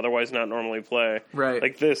that you would otherwise not normally play. Right.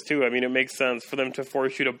 Like this too. I mean, it makes sense for them to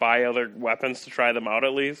force you to buy other weapons to try them out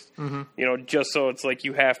at least. Mm-hmm. Just so it's like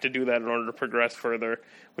you have to do that in order to progress further.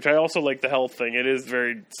 Which I also like the health thing. It is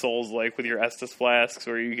very Souls-like with your Estus flasks,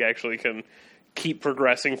 where you actually can keep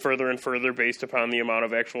progressing further and further based upon the amount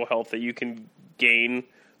of actual health that you can gain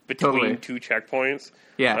between 2 checkpoints.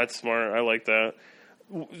 Yeah. That's smart. I like that.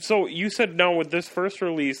 So you said now with this first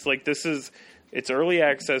release, like it's early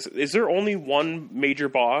access. Is there only one major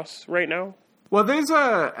boss right now? Well,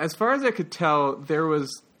 as far as I could tell, there was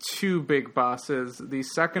 2 big bosses. The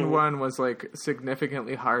second one was like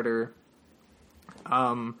significantly harder.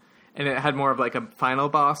 And it had more of like a final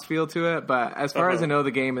boss feel to it. But as far as I know,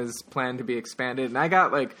 the game is planned to be expanded. And I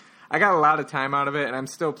got a lot of time out of it, and I'm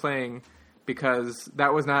still playing because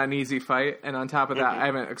that was not an easy fight. And on top of that, I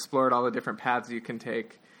haven't explored all the different paths you can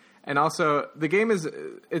take. And also, the game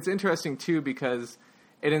it's interesting too because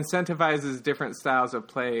it incentivizes different styles of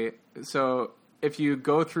play. So if you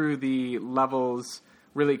go through the levels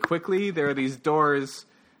really quickly, there are these doors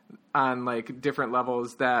on like different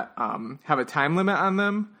levels that have a time limit on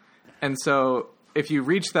them. And so if you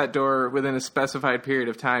reach that door within a specified period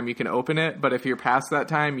of time, you can open it. But if you're past that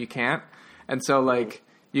time, you can't. And so like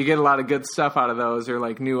you get a lot of good stuff out of those, or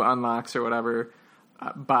like new unlocks or whatever.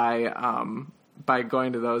 by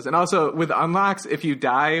going to those. And also with unlocks, if you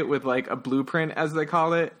die with like a blueprint, as they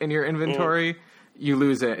call it, in your inventory, you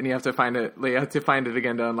lose it and you have to find it. You have to find it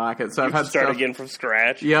again to unlock it. So I've had to start again from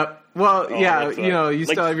scratch. Yep. Well, yeah, you like,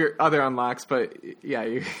 still have your other unlocks, but yeah,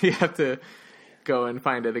 you have to go and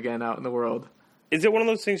find it again out in the world. Is it one of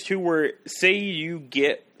those things too where, say you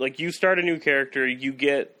get, like, you start a new character, you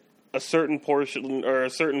get a certain portion or a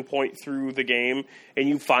certain point through the game, and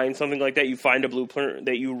you find something like that, you find a blueprint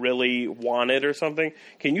that you really wanted or something,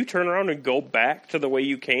 can you turn around and go back to the way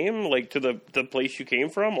you came, like to the place you came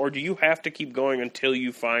from, or do you have to keep going until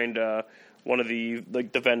you find one of the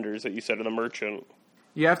vendors that you said, or the merchant?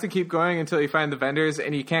 You have to keep going until you find the vendors,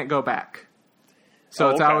 and you can't go back.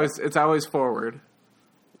 So it's always forward.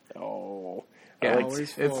 Oh, yeah,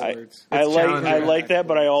 always forwards. I like that,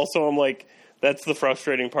 but I also am like, that's the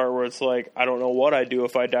frustrating part where it's like, I don't know what I'd do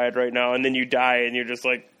if I died right now, and then you die and you're just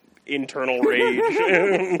like internal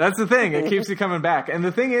rage. That's the thing; it keeps you coming back. And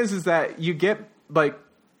the thing is that you get like,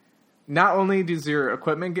 not only does your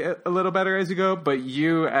equipment get a little better as you go, but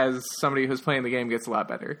you as somebody who's playing the game gets a lot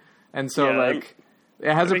better. And so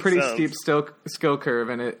it has a pretty steep skill curve,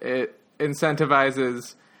 and it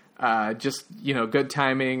incentivizes just good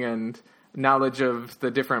timing and knowledge of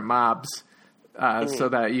the different mobs. So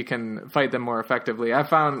that you can fight them more effectively. I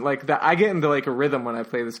found like that I get into like a rhythm when I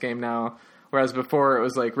play this game now, whereas before it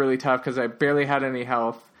was like really tough because I barely had any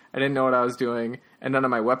health. I didn't know what I was doing, and none of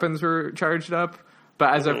my weapons were charged up.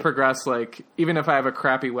 But as I've progressed, like even if I have a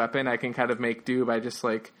crappy weapon, I can kind of make do by just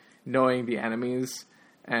like knowing the enemies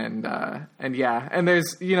and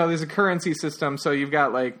there's there's a currency system, so you've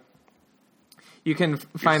got like you can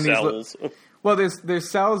find these cells. Well, there's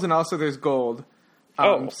cells and also there's gold.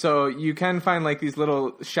 So you can find like these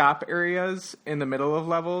little shop areas in the middle of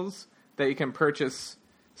levels that you can purchase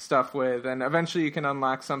stuff with, and eventually you can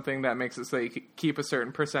unlock something that makes it so that you can keep a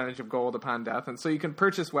certain percentage of gold upon death, and so you can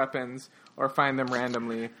purchase weapons or find them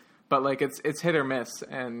randomly. But like it's hit or miss,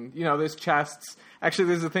 and there's chests. Actually,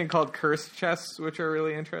 there's a thing called cursed chests, which are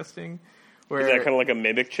really interesting. Where, is that kind of like a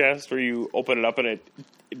mimic chest where you open it up and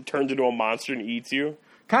it turns into a monster and eats you?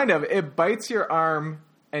 Kind of. It bites your arm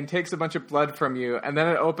and takes a bunch of blood from you, and then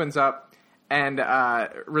it opens up and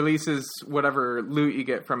releases whatever loot you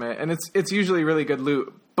get from it. And it's usually really good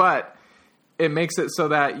loot, but it makes it so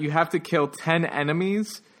that you have to kill 10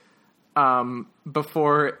 enemies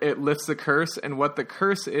before it lifts the curse. And what the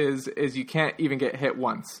curse is you can't even get hit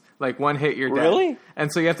once. Like one hit, you're dead. Really?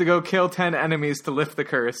 And so you have to go kill 10 enemies to lift the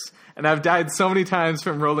curse. And I've died so many times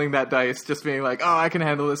from rolling that dice, just being like, oh, I can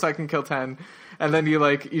handle this, I can kill 10. And then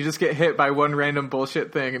you just get hit by one random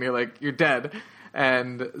bullshit thing, and you're like, you're dead.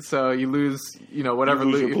 And so you lose, whatever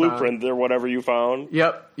loot you blueprint or whatever you found.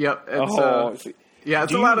 Yep. It's it's a lot of fun.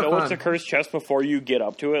 Do you know it's a cursed chest before you get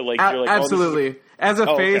up to it? Like you're like, absolutely. As a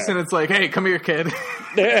face, and it's like, hey, come here, kid.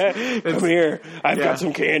 Come here. I've got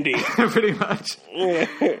some candy. Pretty much.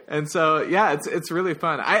 And so, it's really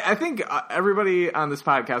fun. I think everybody on this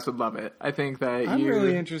podcast would love it. I think that I'm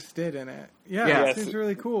really interested in it. Yeah, it seems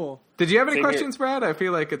really cool. Did you have any questions, Brad? I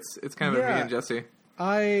feel like it's kind of me and Jesse.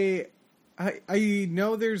 I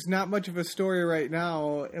know there's not much of a story right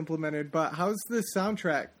now implemented, but how's the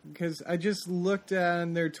soundtrack? Because I just looked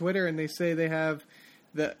on their Twitter and they say they have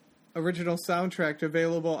the original soundtrack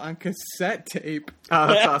available on cassette tape. Oh,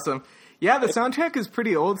 that's awesome. Yeah, the soundtrack is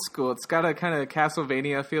pretty old school. It's got a kind of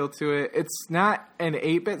Castlevania feel to it. It's not an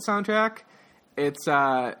 8-bit soundtrack. It's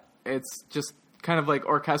just kind of like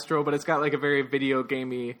orchestral, but it's got like a very video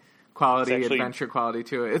gamey quality, adventure quality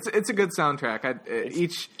to it. It's a good soundtrack.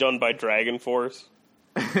 Each done by Dragon Force.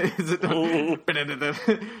 Is it done?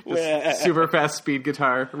 Just super fast speed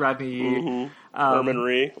guitar, Rodney Yee. Herman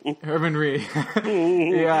Ree. Herman Ree.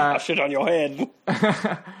 Yeah. I'll shit on your head.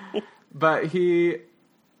 But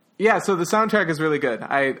so the soundtrack is really good.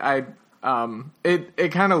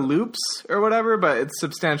 It kind of loops or whatever, but it's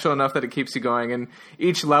substantial enough that it keeps you going, and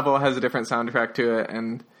each level has a different soundtrack to it,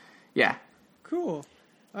 and yeah. Cool.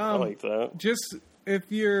 I like that. Just if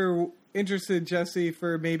you're interested, Jesse,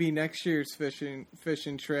 for maybe next year's fishing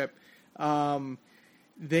trip,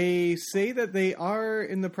 they say that they are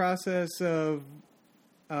in the process of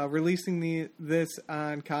releasing this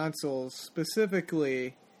on consoles,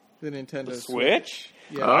 specifically the Nintendo Switch.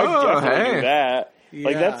 Yeah. I definitely do that. Yeah.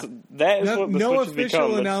 Like that is what the Switch no has official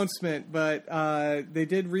become. announcement, but they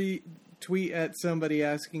did retweet at somebody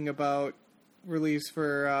asking about release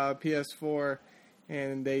for PS4,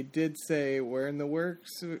 And they did say we're in the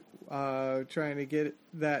works trying to get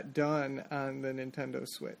that done on the Nintendo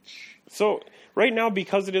Switch. So right now,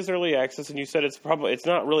 because it is early access, and you said it's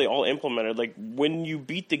not really all implemented. Like when you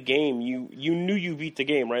beat the game, you knew you beat the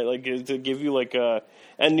game, right? Like does it give you like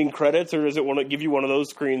ending credits, or does it want to give you one of those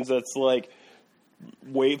screens that's like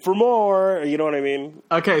wait for more? You know what I mean?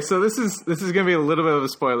 Okay, so this is going to be a little bit of a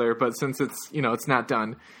spoiler, but since it's not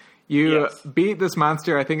done. You beat this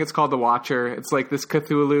monster, I think it's called the Watcher. It's like this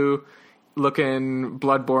Cthulhu-looking,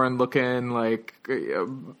 Bloodborne-looking, like,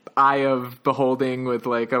 eye of beholding with,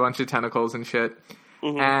 like, a bunch of tentacles and shit.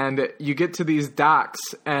 Mm-hmm. And you get to these docks,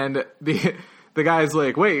 and the guy's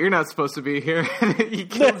like, wait, you're not supposed to be here. And he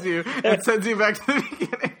kills you and sends you back to the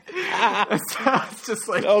beginning. So it's just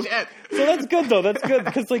like, shit. So that's good, though. That's good,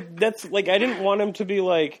 because, like, I didn't want him to be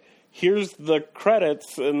like, here's the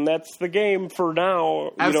credits, and that's the game for now.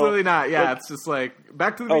 Absolutely not. Yeah, like, it's just like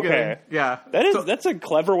back to the beginning. Yeah, that's a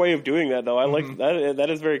clever way of doing that, though. I like that. That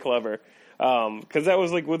is very clever. Because that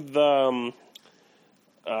was like with Starbound.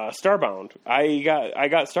 I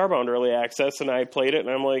got Starbound early access, and I played it, and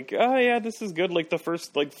I'm like, oh yeah, this is good. Like the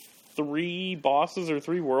first 3 bosses or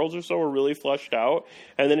 3 worlds or so were really fleshed out,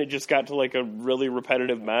 and then it just got to like a really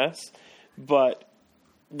repetitive mess. But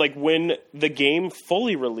like when the game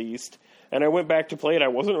fully released and I went back to play it, I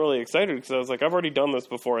wasn't really excited because I was like, I've already done this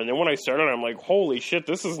before. And then when I started, I'm like, holy shit,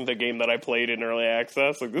 this isn't the game that I played in early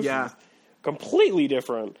access. Like this is completely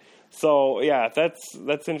different. So yeah,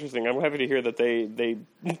 that's interesting. I'm happy to hear that they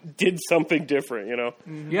did something different, you know?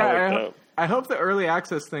 Yeah, I hope the early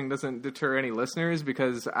access thing doesn't deter any listeners,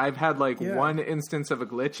 because I've had one instance of a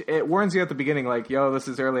glitch. It warns you at the beginning, like, yo, this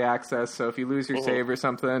is early access, so if you lose your save or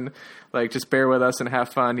something, like, just bear with us and have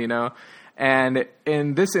fun, you know? And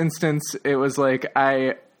in this instance, it was like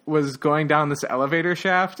I was going down this elevator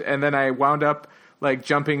shaft, and then I wound up, like,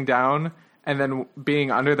 jumping down and then being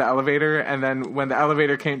under the elevator, and then when the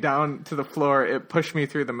elevator came down to the floor, it pushed me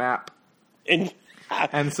through the map.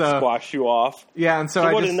 And so squashed you off. Yeah, and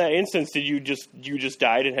so in that instance, did you just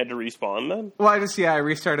died and had to respawn then? Well, I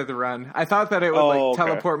restarted the run. I thought that it would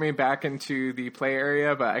teleport me back into the play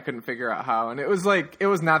area, but I couldn't figure out how. And it was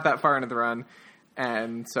not that far into the run,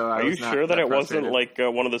 and so Are you sure that it wasn't like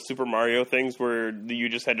one of the Super Mario things where you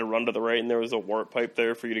just had to run to the right and there was a warp pipe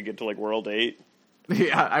there for you to get to like World 8?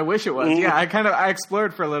 Yeah, I wish it was. Yeah, I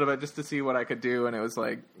explored for a little bit just to see what I could do, and it was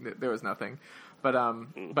like there was nothing.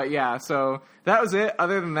 But yeah, so that was it.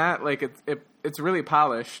 Other than that, like it's really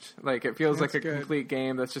polished. Like it feels like a complete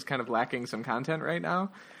game that's just kind of lacking some content right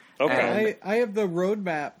now. Okay, I have the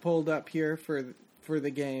roadmap pulled up here for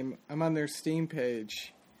the game. I'm on their Steam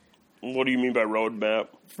page. What do you mean by roadmap?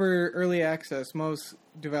 For early access, most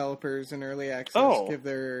developers in early access give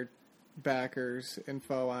their backers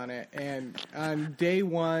info on it. And on day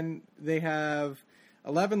 1, they have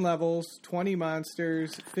 11 levels, 20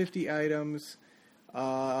 monsters, 50 items,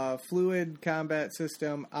 fluid combat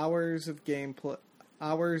system, hours and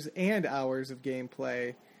hours of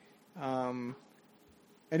gameplay,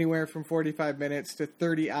 anywhere from 45 minutes to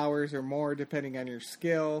 30 hours or more, depending on your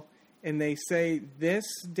skill. And they say this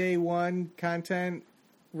day 1 content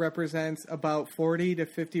represents about 40 to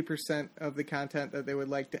 50% of the content that they would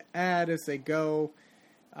like to add as they go.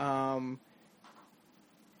 And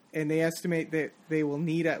they estimate that they will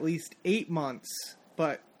need at least 8 months,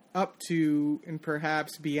 but up to and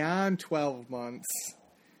perhaps beyond 12 months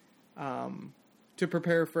to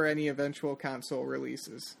prepare for any eventual console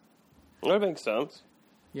releases. That makes sense.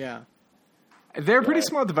 Yeah. They're a pretty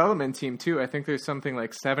small development team, too. I think there's something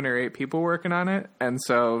like 7 or 8 people working on it. And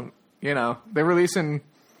so, they're releasing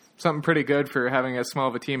something pretty good for having as small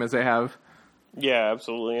of a team as they have. Yeah,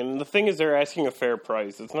 absolutely. And the thing is, they're asking a fair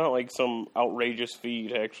price. It's not like some outrageous fee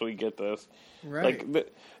to actually get this. Right.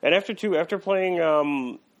 And after playing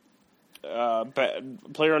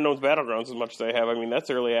PlayerUnknown's Battlegrounds as much as I have, I mean, that's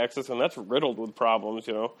early access, and that's riddled with problems,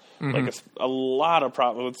 like a lot of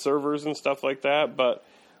problems with servers and stuff like that. But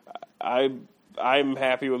I'm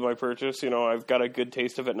happy with my purchase. I've got a good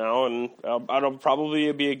taste of it now, and it'll probably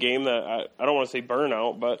be a game that I don't want to say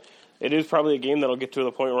burnout, but it is probably a game that'll get to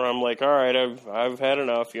the point where I'm like, all right, I've had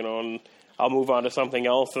enough, and I'll move on to something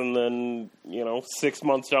else, and then 6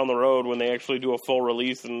 months down the road when they actually do a full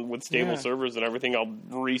release and with stable servers and everything, I'll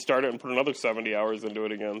restart it and put another 70 hours into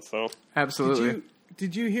it again. So absolutely.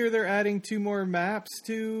 Did you hear they're adding 2 more maps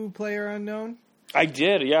to PlayerUnknown? I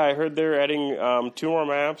did, yeah. I heard they're adding 2 more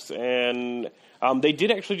maps, and they did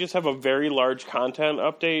actually just have a very large content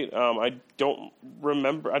update. I don't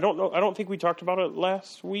remember. I don't know. I don't think we talked about it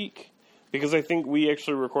last week. because I think we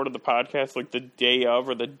actually recorded the podcast like the day of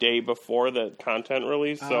or the day before the content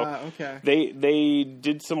release. So okay. They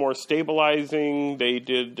did some more stabilizing. They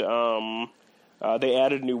did they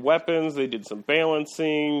added new weapons. They did some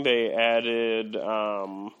balancing. They added.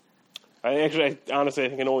 Honestly, I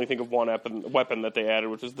can only think of one weapon that they added,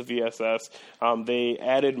 which is the VSS. They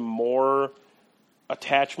added more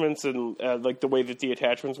attachments and like the way that the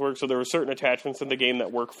attachments work. So there were certain attachments in the game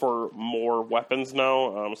that work for more weapons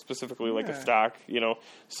now, specifically like a stock,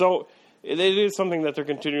 So it is something that they're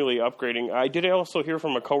continually upgrading. I did also hear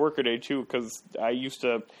from a coworker today too, because I used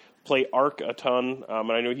to play Ark a ton,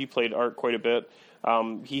 and I know he played Ark quite a bit.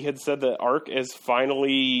 He had said that Ark is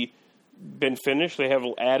finally been finished. They have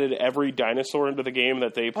added every dinosaur into the game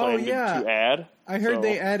that they planned to add. I heard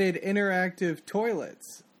they added interactive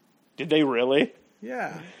toilets. Did they really?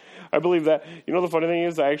 Yeah. I believe that. The funny thing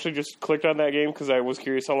is I actually just clicked on that game because I was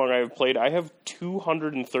curious how long I have played. I have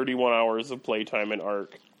 231 hours of playtime in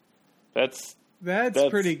Ark. That's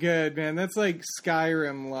pretty good, man. That's like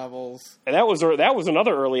Skyrim levels. And that was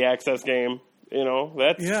another early access game.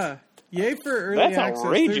 That's Yay for early access.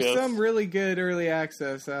 Outrageous. There's some really good early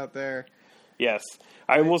access out there. Yes,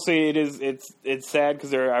 I will say it's sad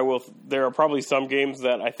because there are probably some games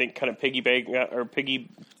that I think kind of piggyback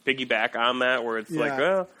on that, where it's like,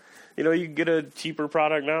 well, you can get a cheaper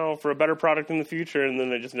product now for a better product in the future, and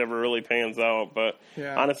then it just never really pans out. But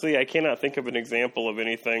honestly, I cannot think of an example of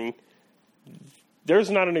anything.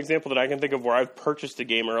 There's not an example that I can think of where I've purchased a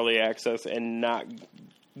game early access and not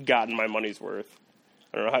gotten my money's worth.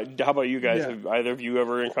 I don't know. How about you guys? Yeah. Have either of you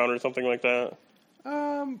ever encountered something like that?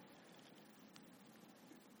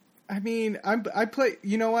 I mean, I play.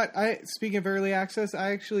 You know what? Speaking of early access,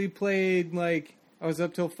 I actually played I was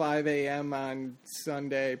up till 5 a.m. on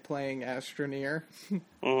Sunday playing Astroneer.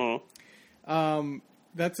 Mm-hmm.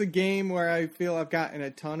 That's a game where I feel I've gotten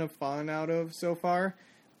a ton of fun out of so far,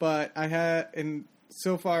 but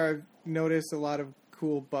so far I've noticed a lot of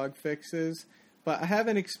cool bug fixes. But I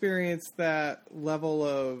haven't experienced that level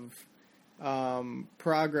of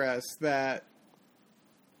progress that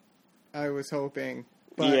I was hoping.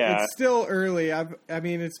 But it's still early. I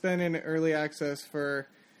mean, it's been in early access for,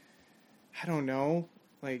 I don't know,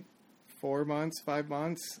 4 months, 5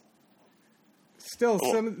 months. Still,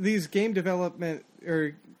 some of these game development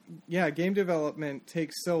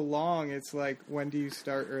takes so long. It's like, when do you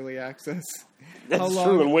start early access? That's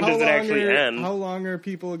true, and when does it actually end? How long are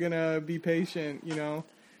people going to be patient, Yeah.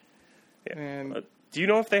 And do you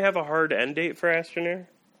know if they have a hard end date for Astroneer?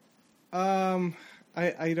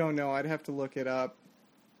 I don't know. I'd have to look it up.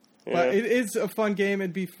 Yeah. But it is a fun game.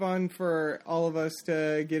 It'd be fun for all of us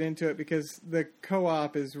to get into it because the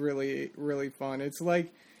co-op is really, really fun. It's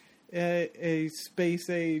like a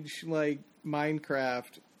space age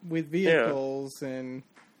Minecraft with vehicles, and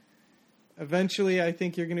eventually I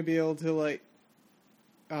think you're going to be able to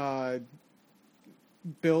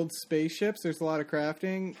build spaceships. There's a lot of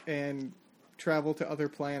crafting and travel to other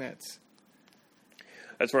planets.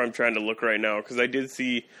 That's where I'm trying to look right now, because I did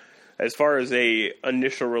see, as far as a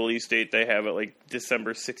initial release date, they have it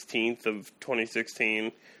December 16th of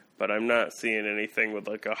 2016, but I'm not seeing anything with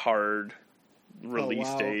a hard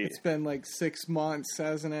release date. It's been 6 months,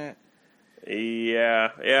 hasn't it? Yeah,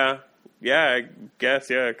 I guess,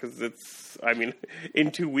 because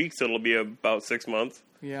in 2 weeks it'll be about 6 months.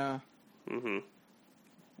 Yeah. Mm-hmm.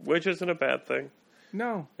 Which isn't a bad thing.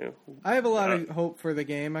 No. Yeah. I have a lot of hope for the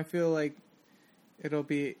game. I feel like it'll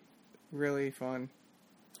be really fun.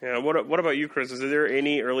 Yeah, what about you, Chris? Is there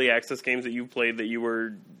any early access games that you played that you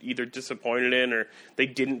were either disappointed in or they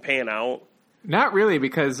didn't pan out? Not really,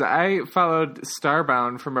 because I followed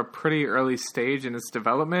Starbound from a pretty early stage in its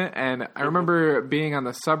development, and I remember being on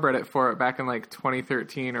the subreddit for it back in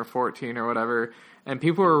 2013 or 14 or whatever, and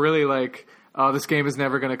people were really like, oh, this game is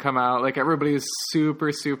never going to come out. Everybody was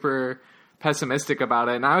super, super pessimistic about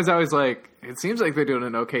it, and I was always like, it seems like they're doing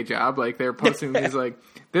an okay job. They're posting these,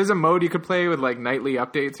 there's a mode you could play with, nightly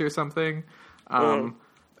updates or something, and,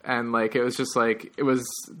 it was just, it was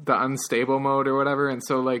the unstable mode or whatever, and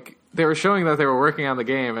so, they were showing that they were working on the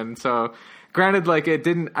game, and so, granted, it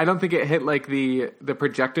didn't, I don't think it hit, the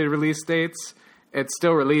projected release dates. It's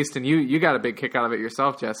still released, and you got a big kick out of it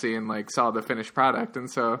yourself, Jesse, and, saw the finished product, and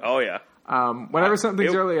so... Oh, yeah. Whenever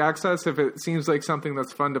something's early access, if it seems like something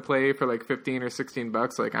that's fun to play for $15 or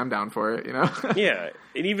 $16, I'm down for it, Yeah,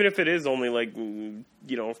 and even if it is only 10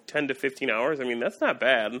 to 15 hours, that's not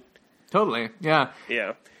bad. Totally, yeah.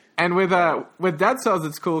 Yeah. And with Dead Cells,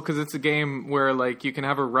 it's cool because it's a game where you can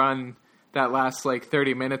have a run that lasts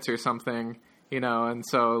 30 minutes or something, and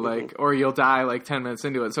so like, or you'll die like 10 minutes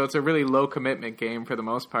into it. So it's a really low commitment game for the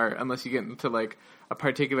most part, unless you get into like a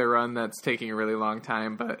particular run that's taking a really long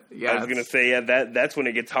time. But yeah, I was gonna say, that's when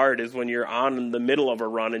it gets hard, is when you're on in the middle of a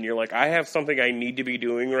run and you're like, I have something I need to be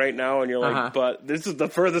doing right now, and you're like, but this is the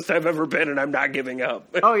furthest I've ever been, and I'm not giving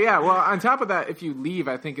up. Oh yeah, well on top of that, if you leave,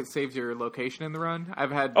 I think it saves your location in the run.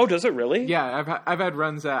 I've had does it really? Yeah, I've had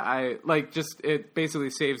runs that I like. Just it basically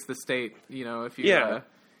saves the state.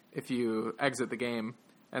 If you exit the game.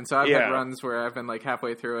 And so I've had runs where I've been like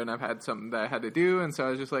halfway through and I've had something that I had to do, and so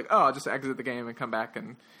I was just like, I'll just exit the game and come back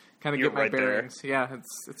and kind of get my bearings. There. Yeah,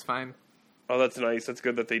 it's fine. Oh, that's nice. That's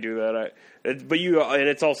good that they do that.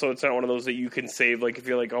 It's not one of those that you can save. Like if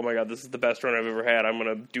you're like, oh my god, this is the best run I've ever had, I'm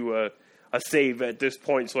gonna do a save at this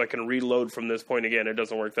point so I can reload from this point again. It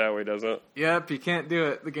doesn't work that way, does it? Yep, you can't do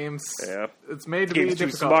it. The game's it's made to be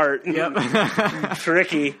difficult. Too smart. Yep,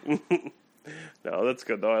 tricky. No, that's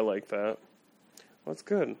good though. I like that. That's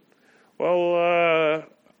good. Well,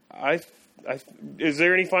 is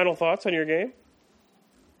there any final thoughts on your game?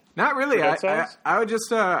 Not really. I would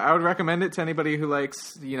just I would recommend it to anybody who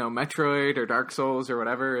likes Metroid or Dark Souls or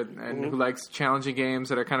whatever, and who likes challenging games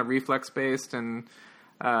that are kind of reflex based and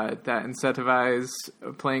that incentivize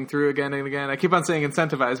playing through again and again. I keep on saying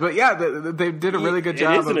incentivize, but yeah, they did a really good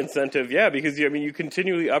job. It is an incentive, yeah, because you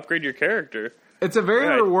continually upgrade your character. It's a very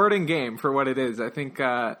rewarding game for what it is. I think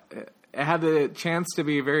it had the chance to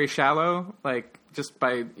be very shallow, like just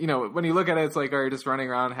by when you look at it, it's like, you're just running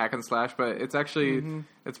around hack and slash, but it's actually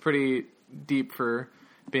it's pretty deep for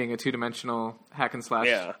being a 2-dimensional hack and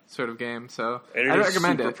slash sort of game. So I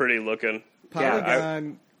recommend it. Super pretty looking.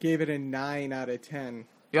 Polygon gave it a 9 out of 10.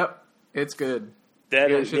 Yep, it's good.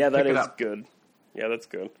 That is good. Yeah, that's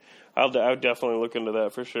good. I'll definitely look into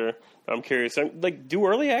that for sure. I'm curious. Do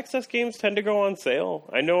early access games tend to go on sale?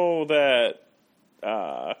 I know that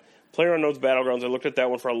PlayerUnknown's Battlegrounds, I looked at that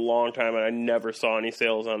one for a long time, and I never saw any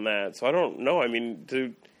sales on that. So I don't know. I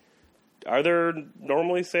mean, are there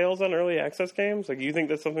normally sales on early access games? Like, do you think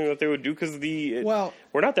that's something that they would do? Because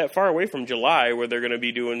we're not that far away from July where they're going to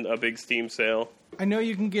be doing a big Steam sale. I know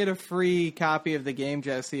you can get a free copy of the game,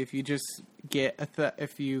 Jesse, if you just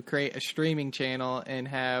if you create a streaming channel and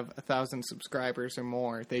have 1,000 subscribers or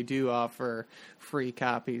more. They do offer free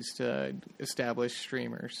copies to established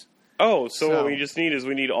streamers. Oh, so what we just need is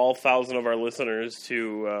we need all 1,000 of our listeners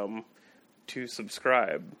to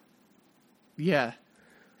subscribe. Yeah.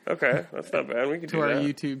 Okay, that's not bad. We can do that. To our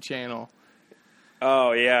YouTube channel.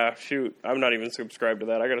 Oh, yeah, shoot. I'm not even subscribed to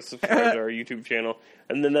that. I got to subscribe to our YouTube channel.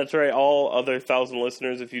 And then that's right, all other 1,000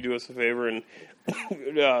 listeners, if you do us a favor and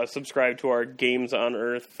subscribe to our Games on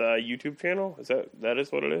Earth YouTube channel. That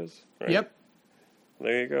is what it is? Right? Yep.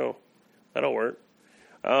 There you go. That'll work.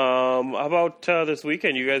 How about this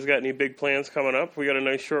weekend? You guys got any big plans coming up? We got a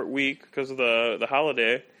nice short week because of the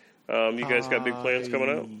holiday. You guys got big plans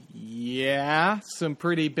coming up? Yeah, some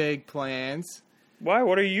pretty big plans. Why?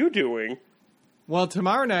 What are you doing? Well,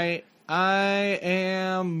 tomorrow night, I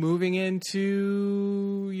am moving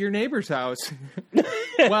into your neighbor's house.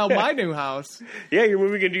 Well, my new house. Yeah, you're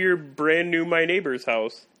moving into your brand new My Neighbor's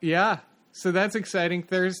house. Yeah. So that's exciting.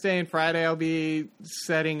 Thursday and Friday I'll be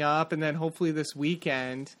setting up, and then hopefully this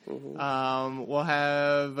weekend we'll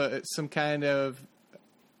have some kind of,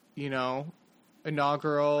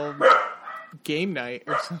 inaugural game night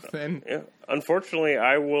or something. Yeah. Unfortunately,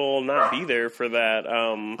 I will not be there for that.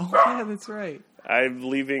 Oh, yeah, that's right. I'm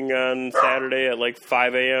leaving on Saturday at like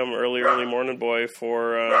 5 a.m. early morning, boy,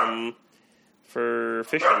 for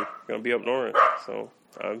fishing. I'm going to be up north, so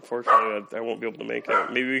unfortunately I won't be able to make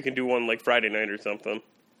it. Maybe we can do one like Friday night or something.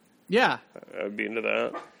 Yeah. I'd be into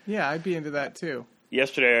that. Yeah, I'd be into that too.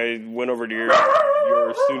 Yesterday I went over to your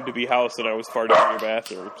soon-to-be house and I was farting in your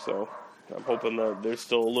bathroom, so I'm hoping that there's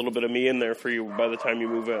still a little bit of me in there for you by the time you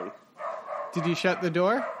move in. Did you shut the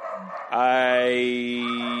door?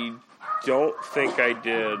 I don't think I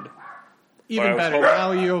did. Even better.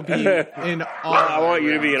 Now you'll be in all. I want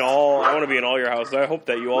you to be in all. I want to be in all your houses. I hope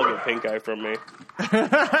that you all get pink eye from me.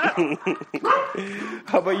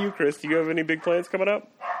 How about you, Chris? Do you have any big plans coming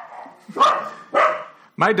up?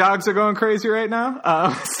 My dogs are going crazy right now,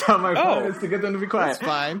 so my plan is to get them to be quiet. That's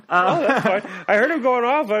fine. That's fine. I heard them going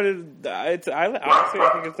off, but honestly, I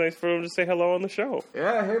think it's nice for them to say hello on the show.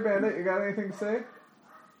 Yeah, hey, Bandit, you got anything to say?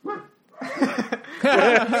 Wait,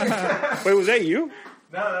 was that you?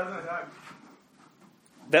 No, that was my dog.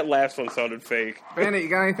 That last one sounded fake. Bandit, you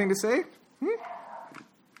got anything to say?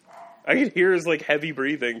 I could hear his heavy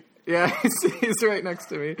breathing. Yeah, he's right next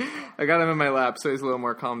to me. I got him in my lap, so he's a little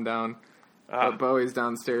more calmed down. But Bowie's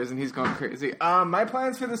downstairs, and he's going crazy. My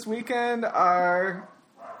plans for this weekend are...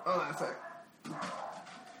 Hold on a sec.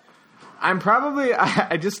 I'm probably.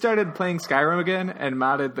 I just started playing Skyrim again and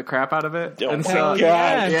modded the crap out of it. Oh and my so, God.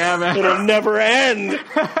 yeah, man. It'll never end.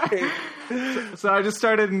 So I just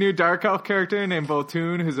started a new Dark Elf character named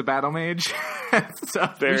Voltoon, who's a battle mage. So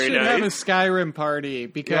We Very should nice. have a Skyrim party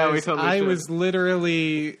because we totally I should. was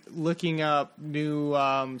literally looking up new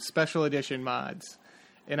special edition mods,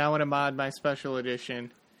 and I want to mod my special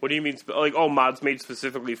edition. What do you mean? Like, mods made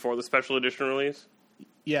specifically for the special edition release?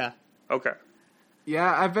 Yeah. Okay.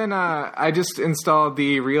 Yeah, I've been. I just installed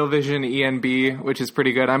the Real Vision ENB, which is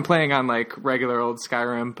pretty good. I'm playing on like regular old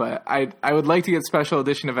Skyrim, but I would like to get Special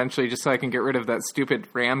Edition eventually, just so I can get rid of that stupid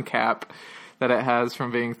RAM cap that it has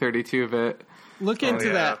from being 32-bit. Look into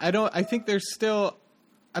yeah. that. I think there's still.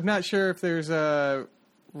 I'm not sure if there's a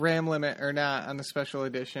RAM limit or not on the special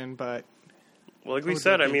edition, but Well, like we would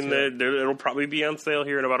said, look I mean, into it'll probably be on sale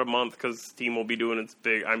here in about a month because Steam will be doing its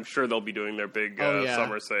big. I'm sure they'll be doing their big yeah.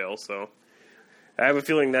 summer sale. So I have a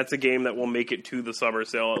feeling that's a game that will make it to the summer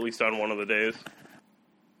sale at least on one of the days.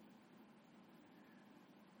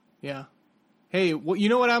 yeah. Hey, you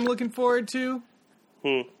know what I'm looking forward to?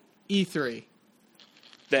 E3.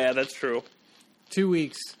 Yeah, that's true. 2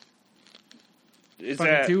 weeks. Is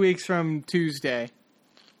Fucking that 2 weeks from Tuesday.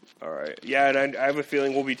 all right? Yeah, and I have a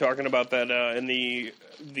feeling we'll be talking about that in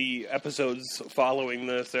the episodes following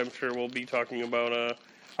this. I'm sure we'll be talking about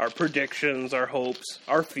our predictions, our hopes,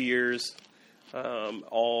 our fears,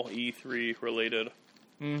 all E3 related.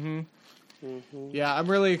 Yeah, I'm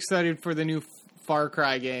really excited for the new Far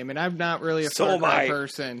Cry game, and I'm not really a So Far am Cry I.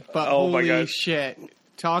 person, but Oh my holy God. shit.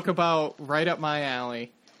 Talk about right up my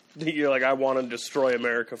alley. You're like, I want to destroy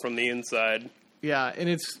America from the inside. Yeah, and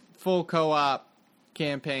it's full co-op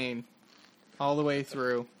campaign all the way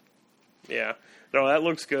through. Yeah. No, that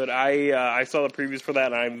looks good. I saw the previews for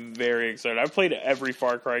that, and I'm very excited. I've played every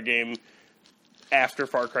Far Cry game after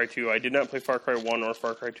Far Cry 2. I did not play Far Cry 1 or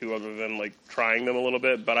Far Cry 2 other than, like, trying them a little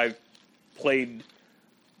bit, but I've played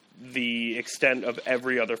the extent of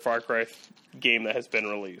every other Far Cry game that has been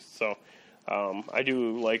released. So I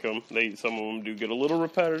do like them. Some of them do get a little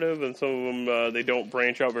repetitive, and some of them they don't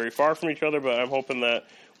branch out very far from each other, but I'm hoping that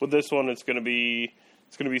with this one it's going to be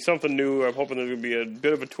something new. I'm hoping there's going to be a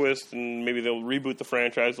bit of a twist, and maybe they'll reboot the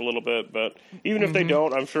franchise a little bit. But even if they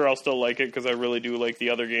don't, I'm sure I'll still like it because I really do like the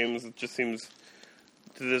other games. It just seems,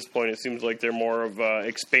 to this point, it seems like they're more of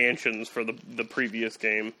expansions for the previous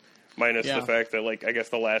game, minus the fact that, like, I guess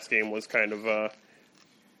the last game was kind of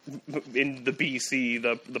in the BC,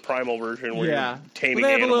 the primal version, where you're taming Well,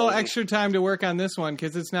 they have a little animals. extra time to work on this one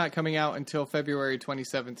because it's not coming out until February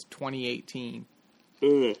 27th, 2018.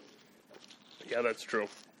 Yeah, that's true.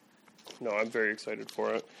 No, I'm very excited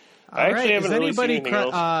for it. All right, is haven't really seen anybody anything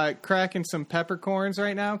else. cracking some peppercorns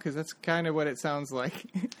right now? Because that's kind of what it sounds like.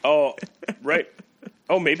 Oh, right.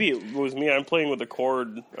 Oh, maybe it was me. I'm playing with a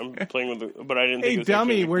cord. I'm playing with but I didn't think Hey, it was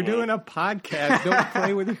dummy, actually we're making doing a podcast. Don't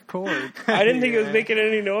play with your cord. I didn't think it was making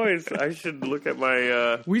any noise. I should look at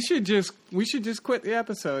my... We should just quit the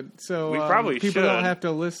episode so We probably people should. don't have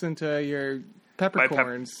to listen to your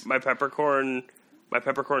peppercorns. my peppercorn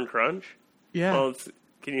crunch. Yeah. Well,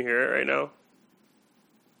 can you hear it right now?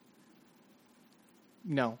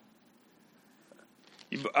 No.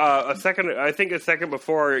 I think a second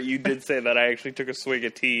before you did say that I actually took a swig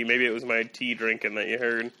of tea. Maybe it was my tea drinking that you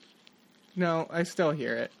heard. No, I still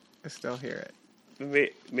hear it.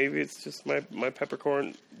 Maybe it's just my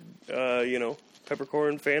peppercorn,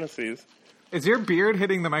 peppercorn fantasies. Is your beard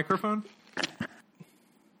hitting the microphone?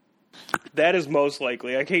 That is most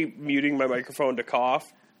likely. I keep muting my microphone to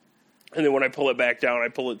cough, and then when I pull it back down, I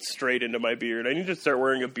pull it straight into my beard. I need to start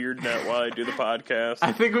wearing a beard net while I do the podcast.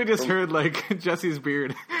 I think we just heard, like, Jesse's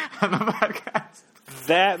beard on the podcast.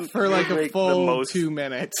 That For like would a make full the most 2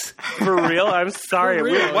 minutes. For real? I'm sorry. For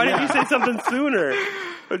real, Why didn't you say something sooner?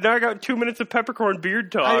 But now I got 2 minutes of peppercorn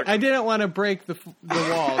beard talk. I didn't want to break the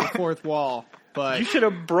wall, the fourth wall, but You should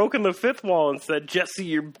have broken the fifth wall and said, Jesse,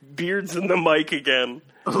 your beard's in the mic again.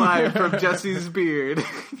 Live from Jesse's beard.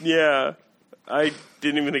 Yeah. I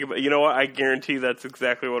didn't even think about it. You know what? I guarantee that's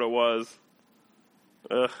exactly what it was.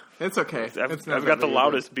 Ugh. It's okay. I've got the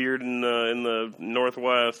loudest beard in the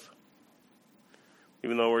Northwest.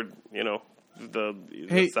 Even though we're, the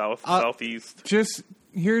southeast. just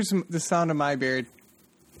here's the sound of my beard.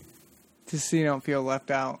 Just so you don't feel left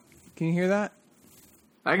out. Can you hear that?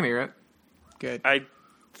 I can hear it. Good. I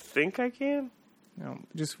think I can. No,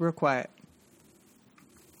 just real quiet.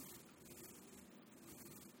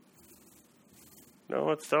 No,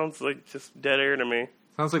 it sounds like just dead air to me.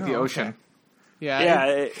 Sounds like the Oh, ocean. okay. Yeah. Yeah,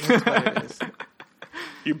 That's what it is.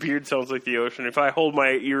 your beard sounds like the ocean. If I hold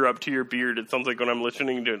my ear up to your beard, it sounds like when I'm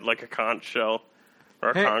listening to like a conch shell.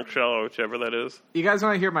 Or a Hey. conch shell, or whichever that is. You guys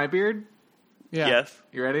want to hear my beard? Yeah. Yes.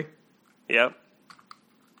 You ready? Yep.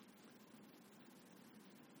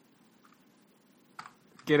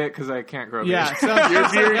 Get it? Because I can't grow Yeah. beard. Sounds,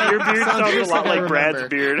 Your beard sounds a just lot like I like Brad's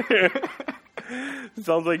remember. beard. It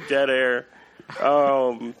sounds like dead air.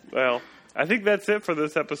 Well, I think that's it for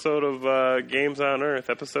this episode of Games on Earth,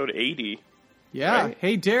 episode 80. Yeah. Right.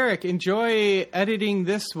 Hey, Derek, enjoy editing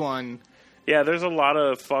this one. Yeah, there's a lot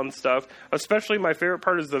of fun stuff. Especially my favorite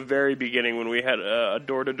part is the very beginning when we had a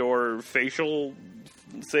door-to-door facial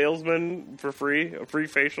salesman for free, a free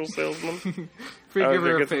facial salesman. Free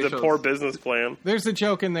giver I of guess it's a facials. poor business plan. There's a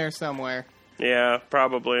joke in there somewhere. Yeah,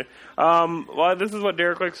 probably. Well, this is what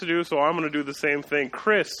Derek likes to do, so I'm going to do the same thing.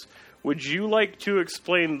 Chris, would you like to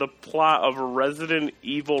explain the plot of Resident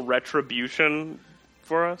Evil Retribution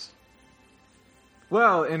for us?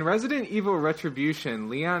 Well, in Resident Evil Retribution,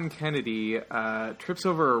 Leon Kennedy trips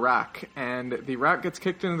over a rock, and the rock gets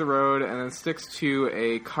kicked into the road and then sticks to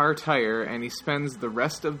a car tire, and he spends the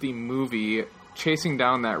rest of the movie chasing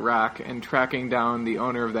down that rock and tracking down the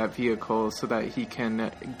owner of that vehicle so that he can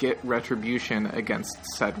get retribution against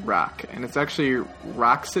said rock. And it's actually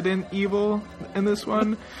Rocksident Evil in this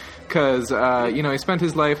one, because, he spent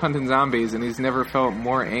his life hunting zombies, and he's never felt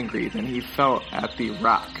more angry than he felt at the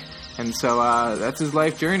rock. And so that's his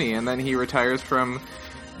life journey, and then he retires from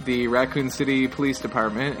the Raccoon City Police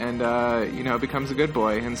Department, and becomes a good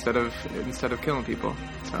boy instead of killing people.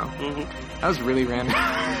 So that was really random.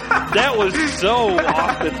 That was so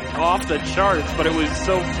off the charts, but it was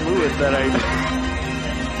so fluid that I...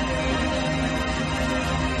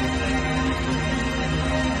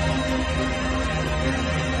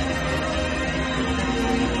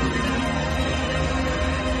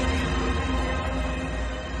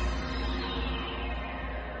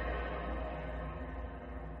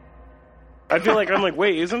 I feel like I'm like,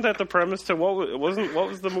 wait, isn't that the premise to what was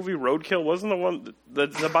the movie Roadkill? Wasn't the one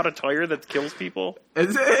that's about a tire that kills people?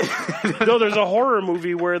 Is it? No, there's a horror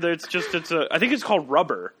movie where I think it's called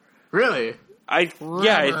Rubber. Really? I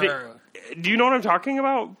think. Do you know what I'm talking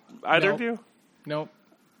about? Either Nope. of you? Nope.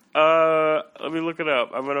 Let me look it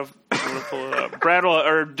up. I'm gonna pull it up.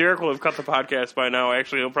 Derek will have cut the podcast by now.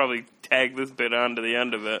 Actually, he'll probably tag this bit on to the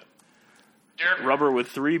end of it. Rubber with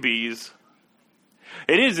 3 B's.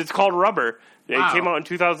 It is. It's called Rubber. It Wow. came out in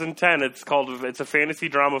 2010. It's a fantasy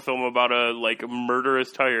drama film about a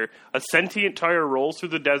murderous tire. A sentient tire rolls through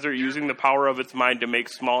the desert using the power of its mind to make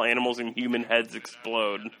small animals and human heads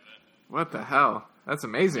explode. What the hell? That's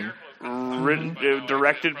amazing.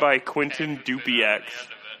 Directed by Quentin Dupieux.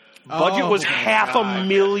 Budget was my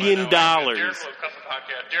 $500,000.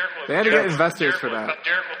 They had to get investors for that.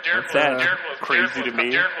 That's crazy to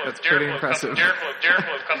me. That's pretty impressive.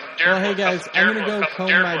 Well, hey guys, I'm gonna go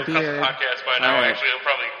comb my beard. Podcast by now. Actually, he'll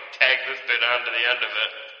probably tag this bit on to the end of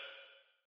it.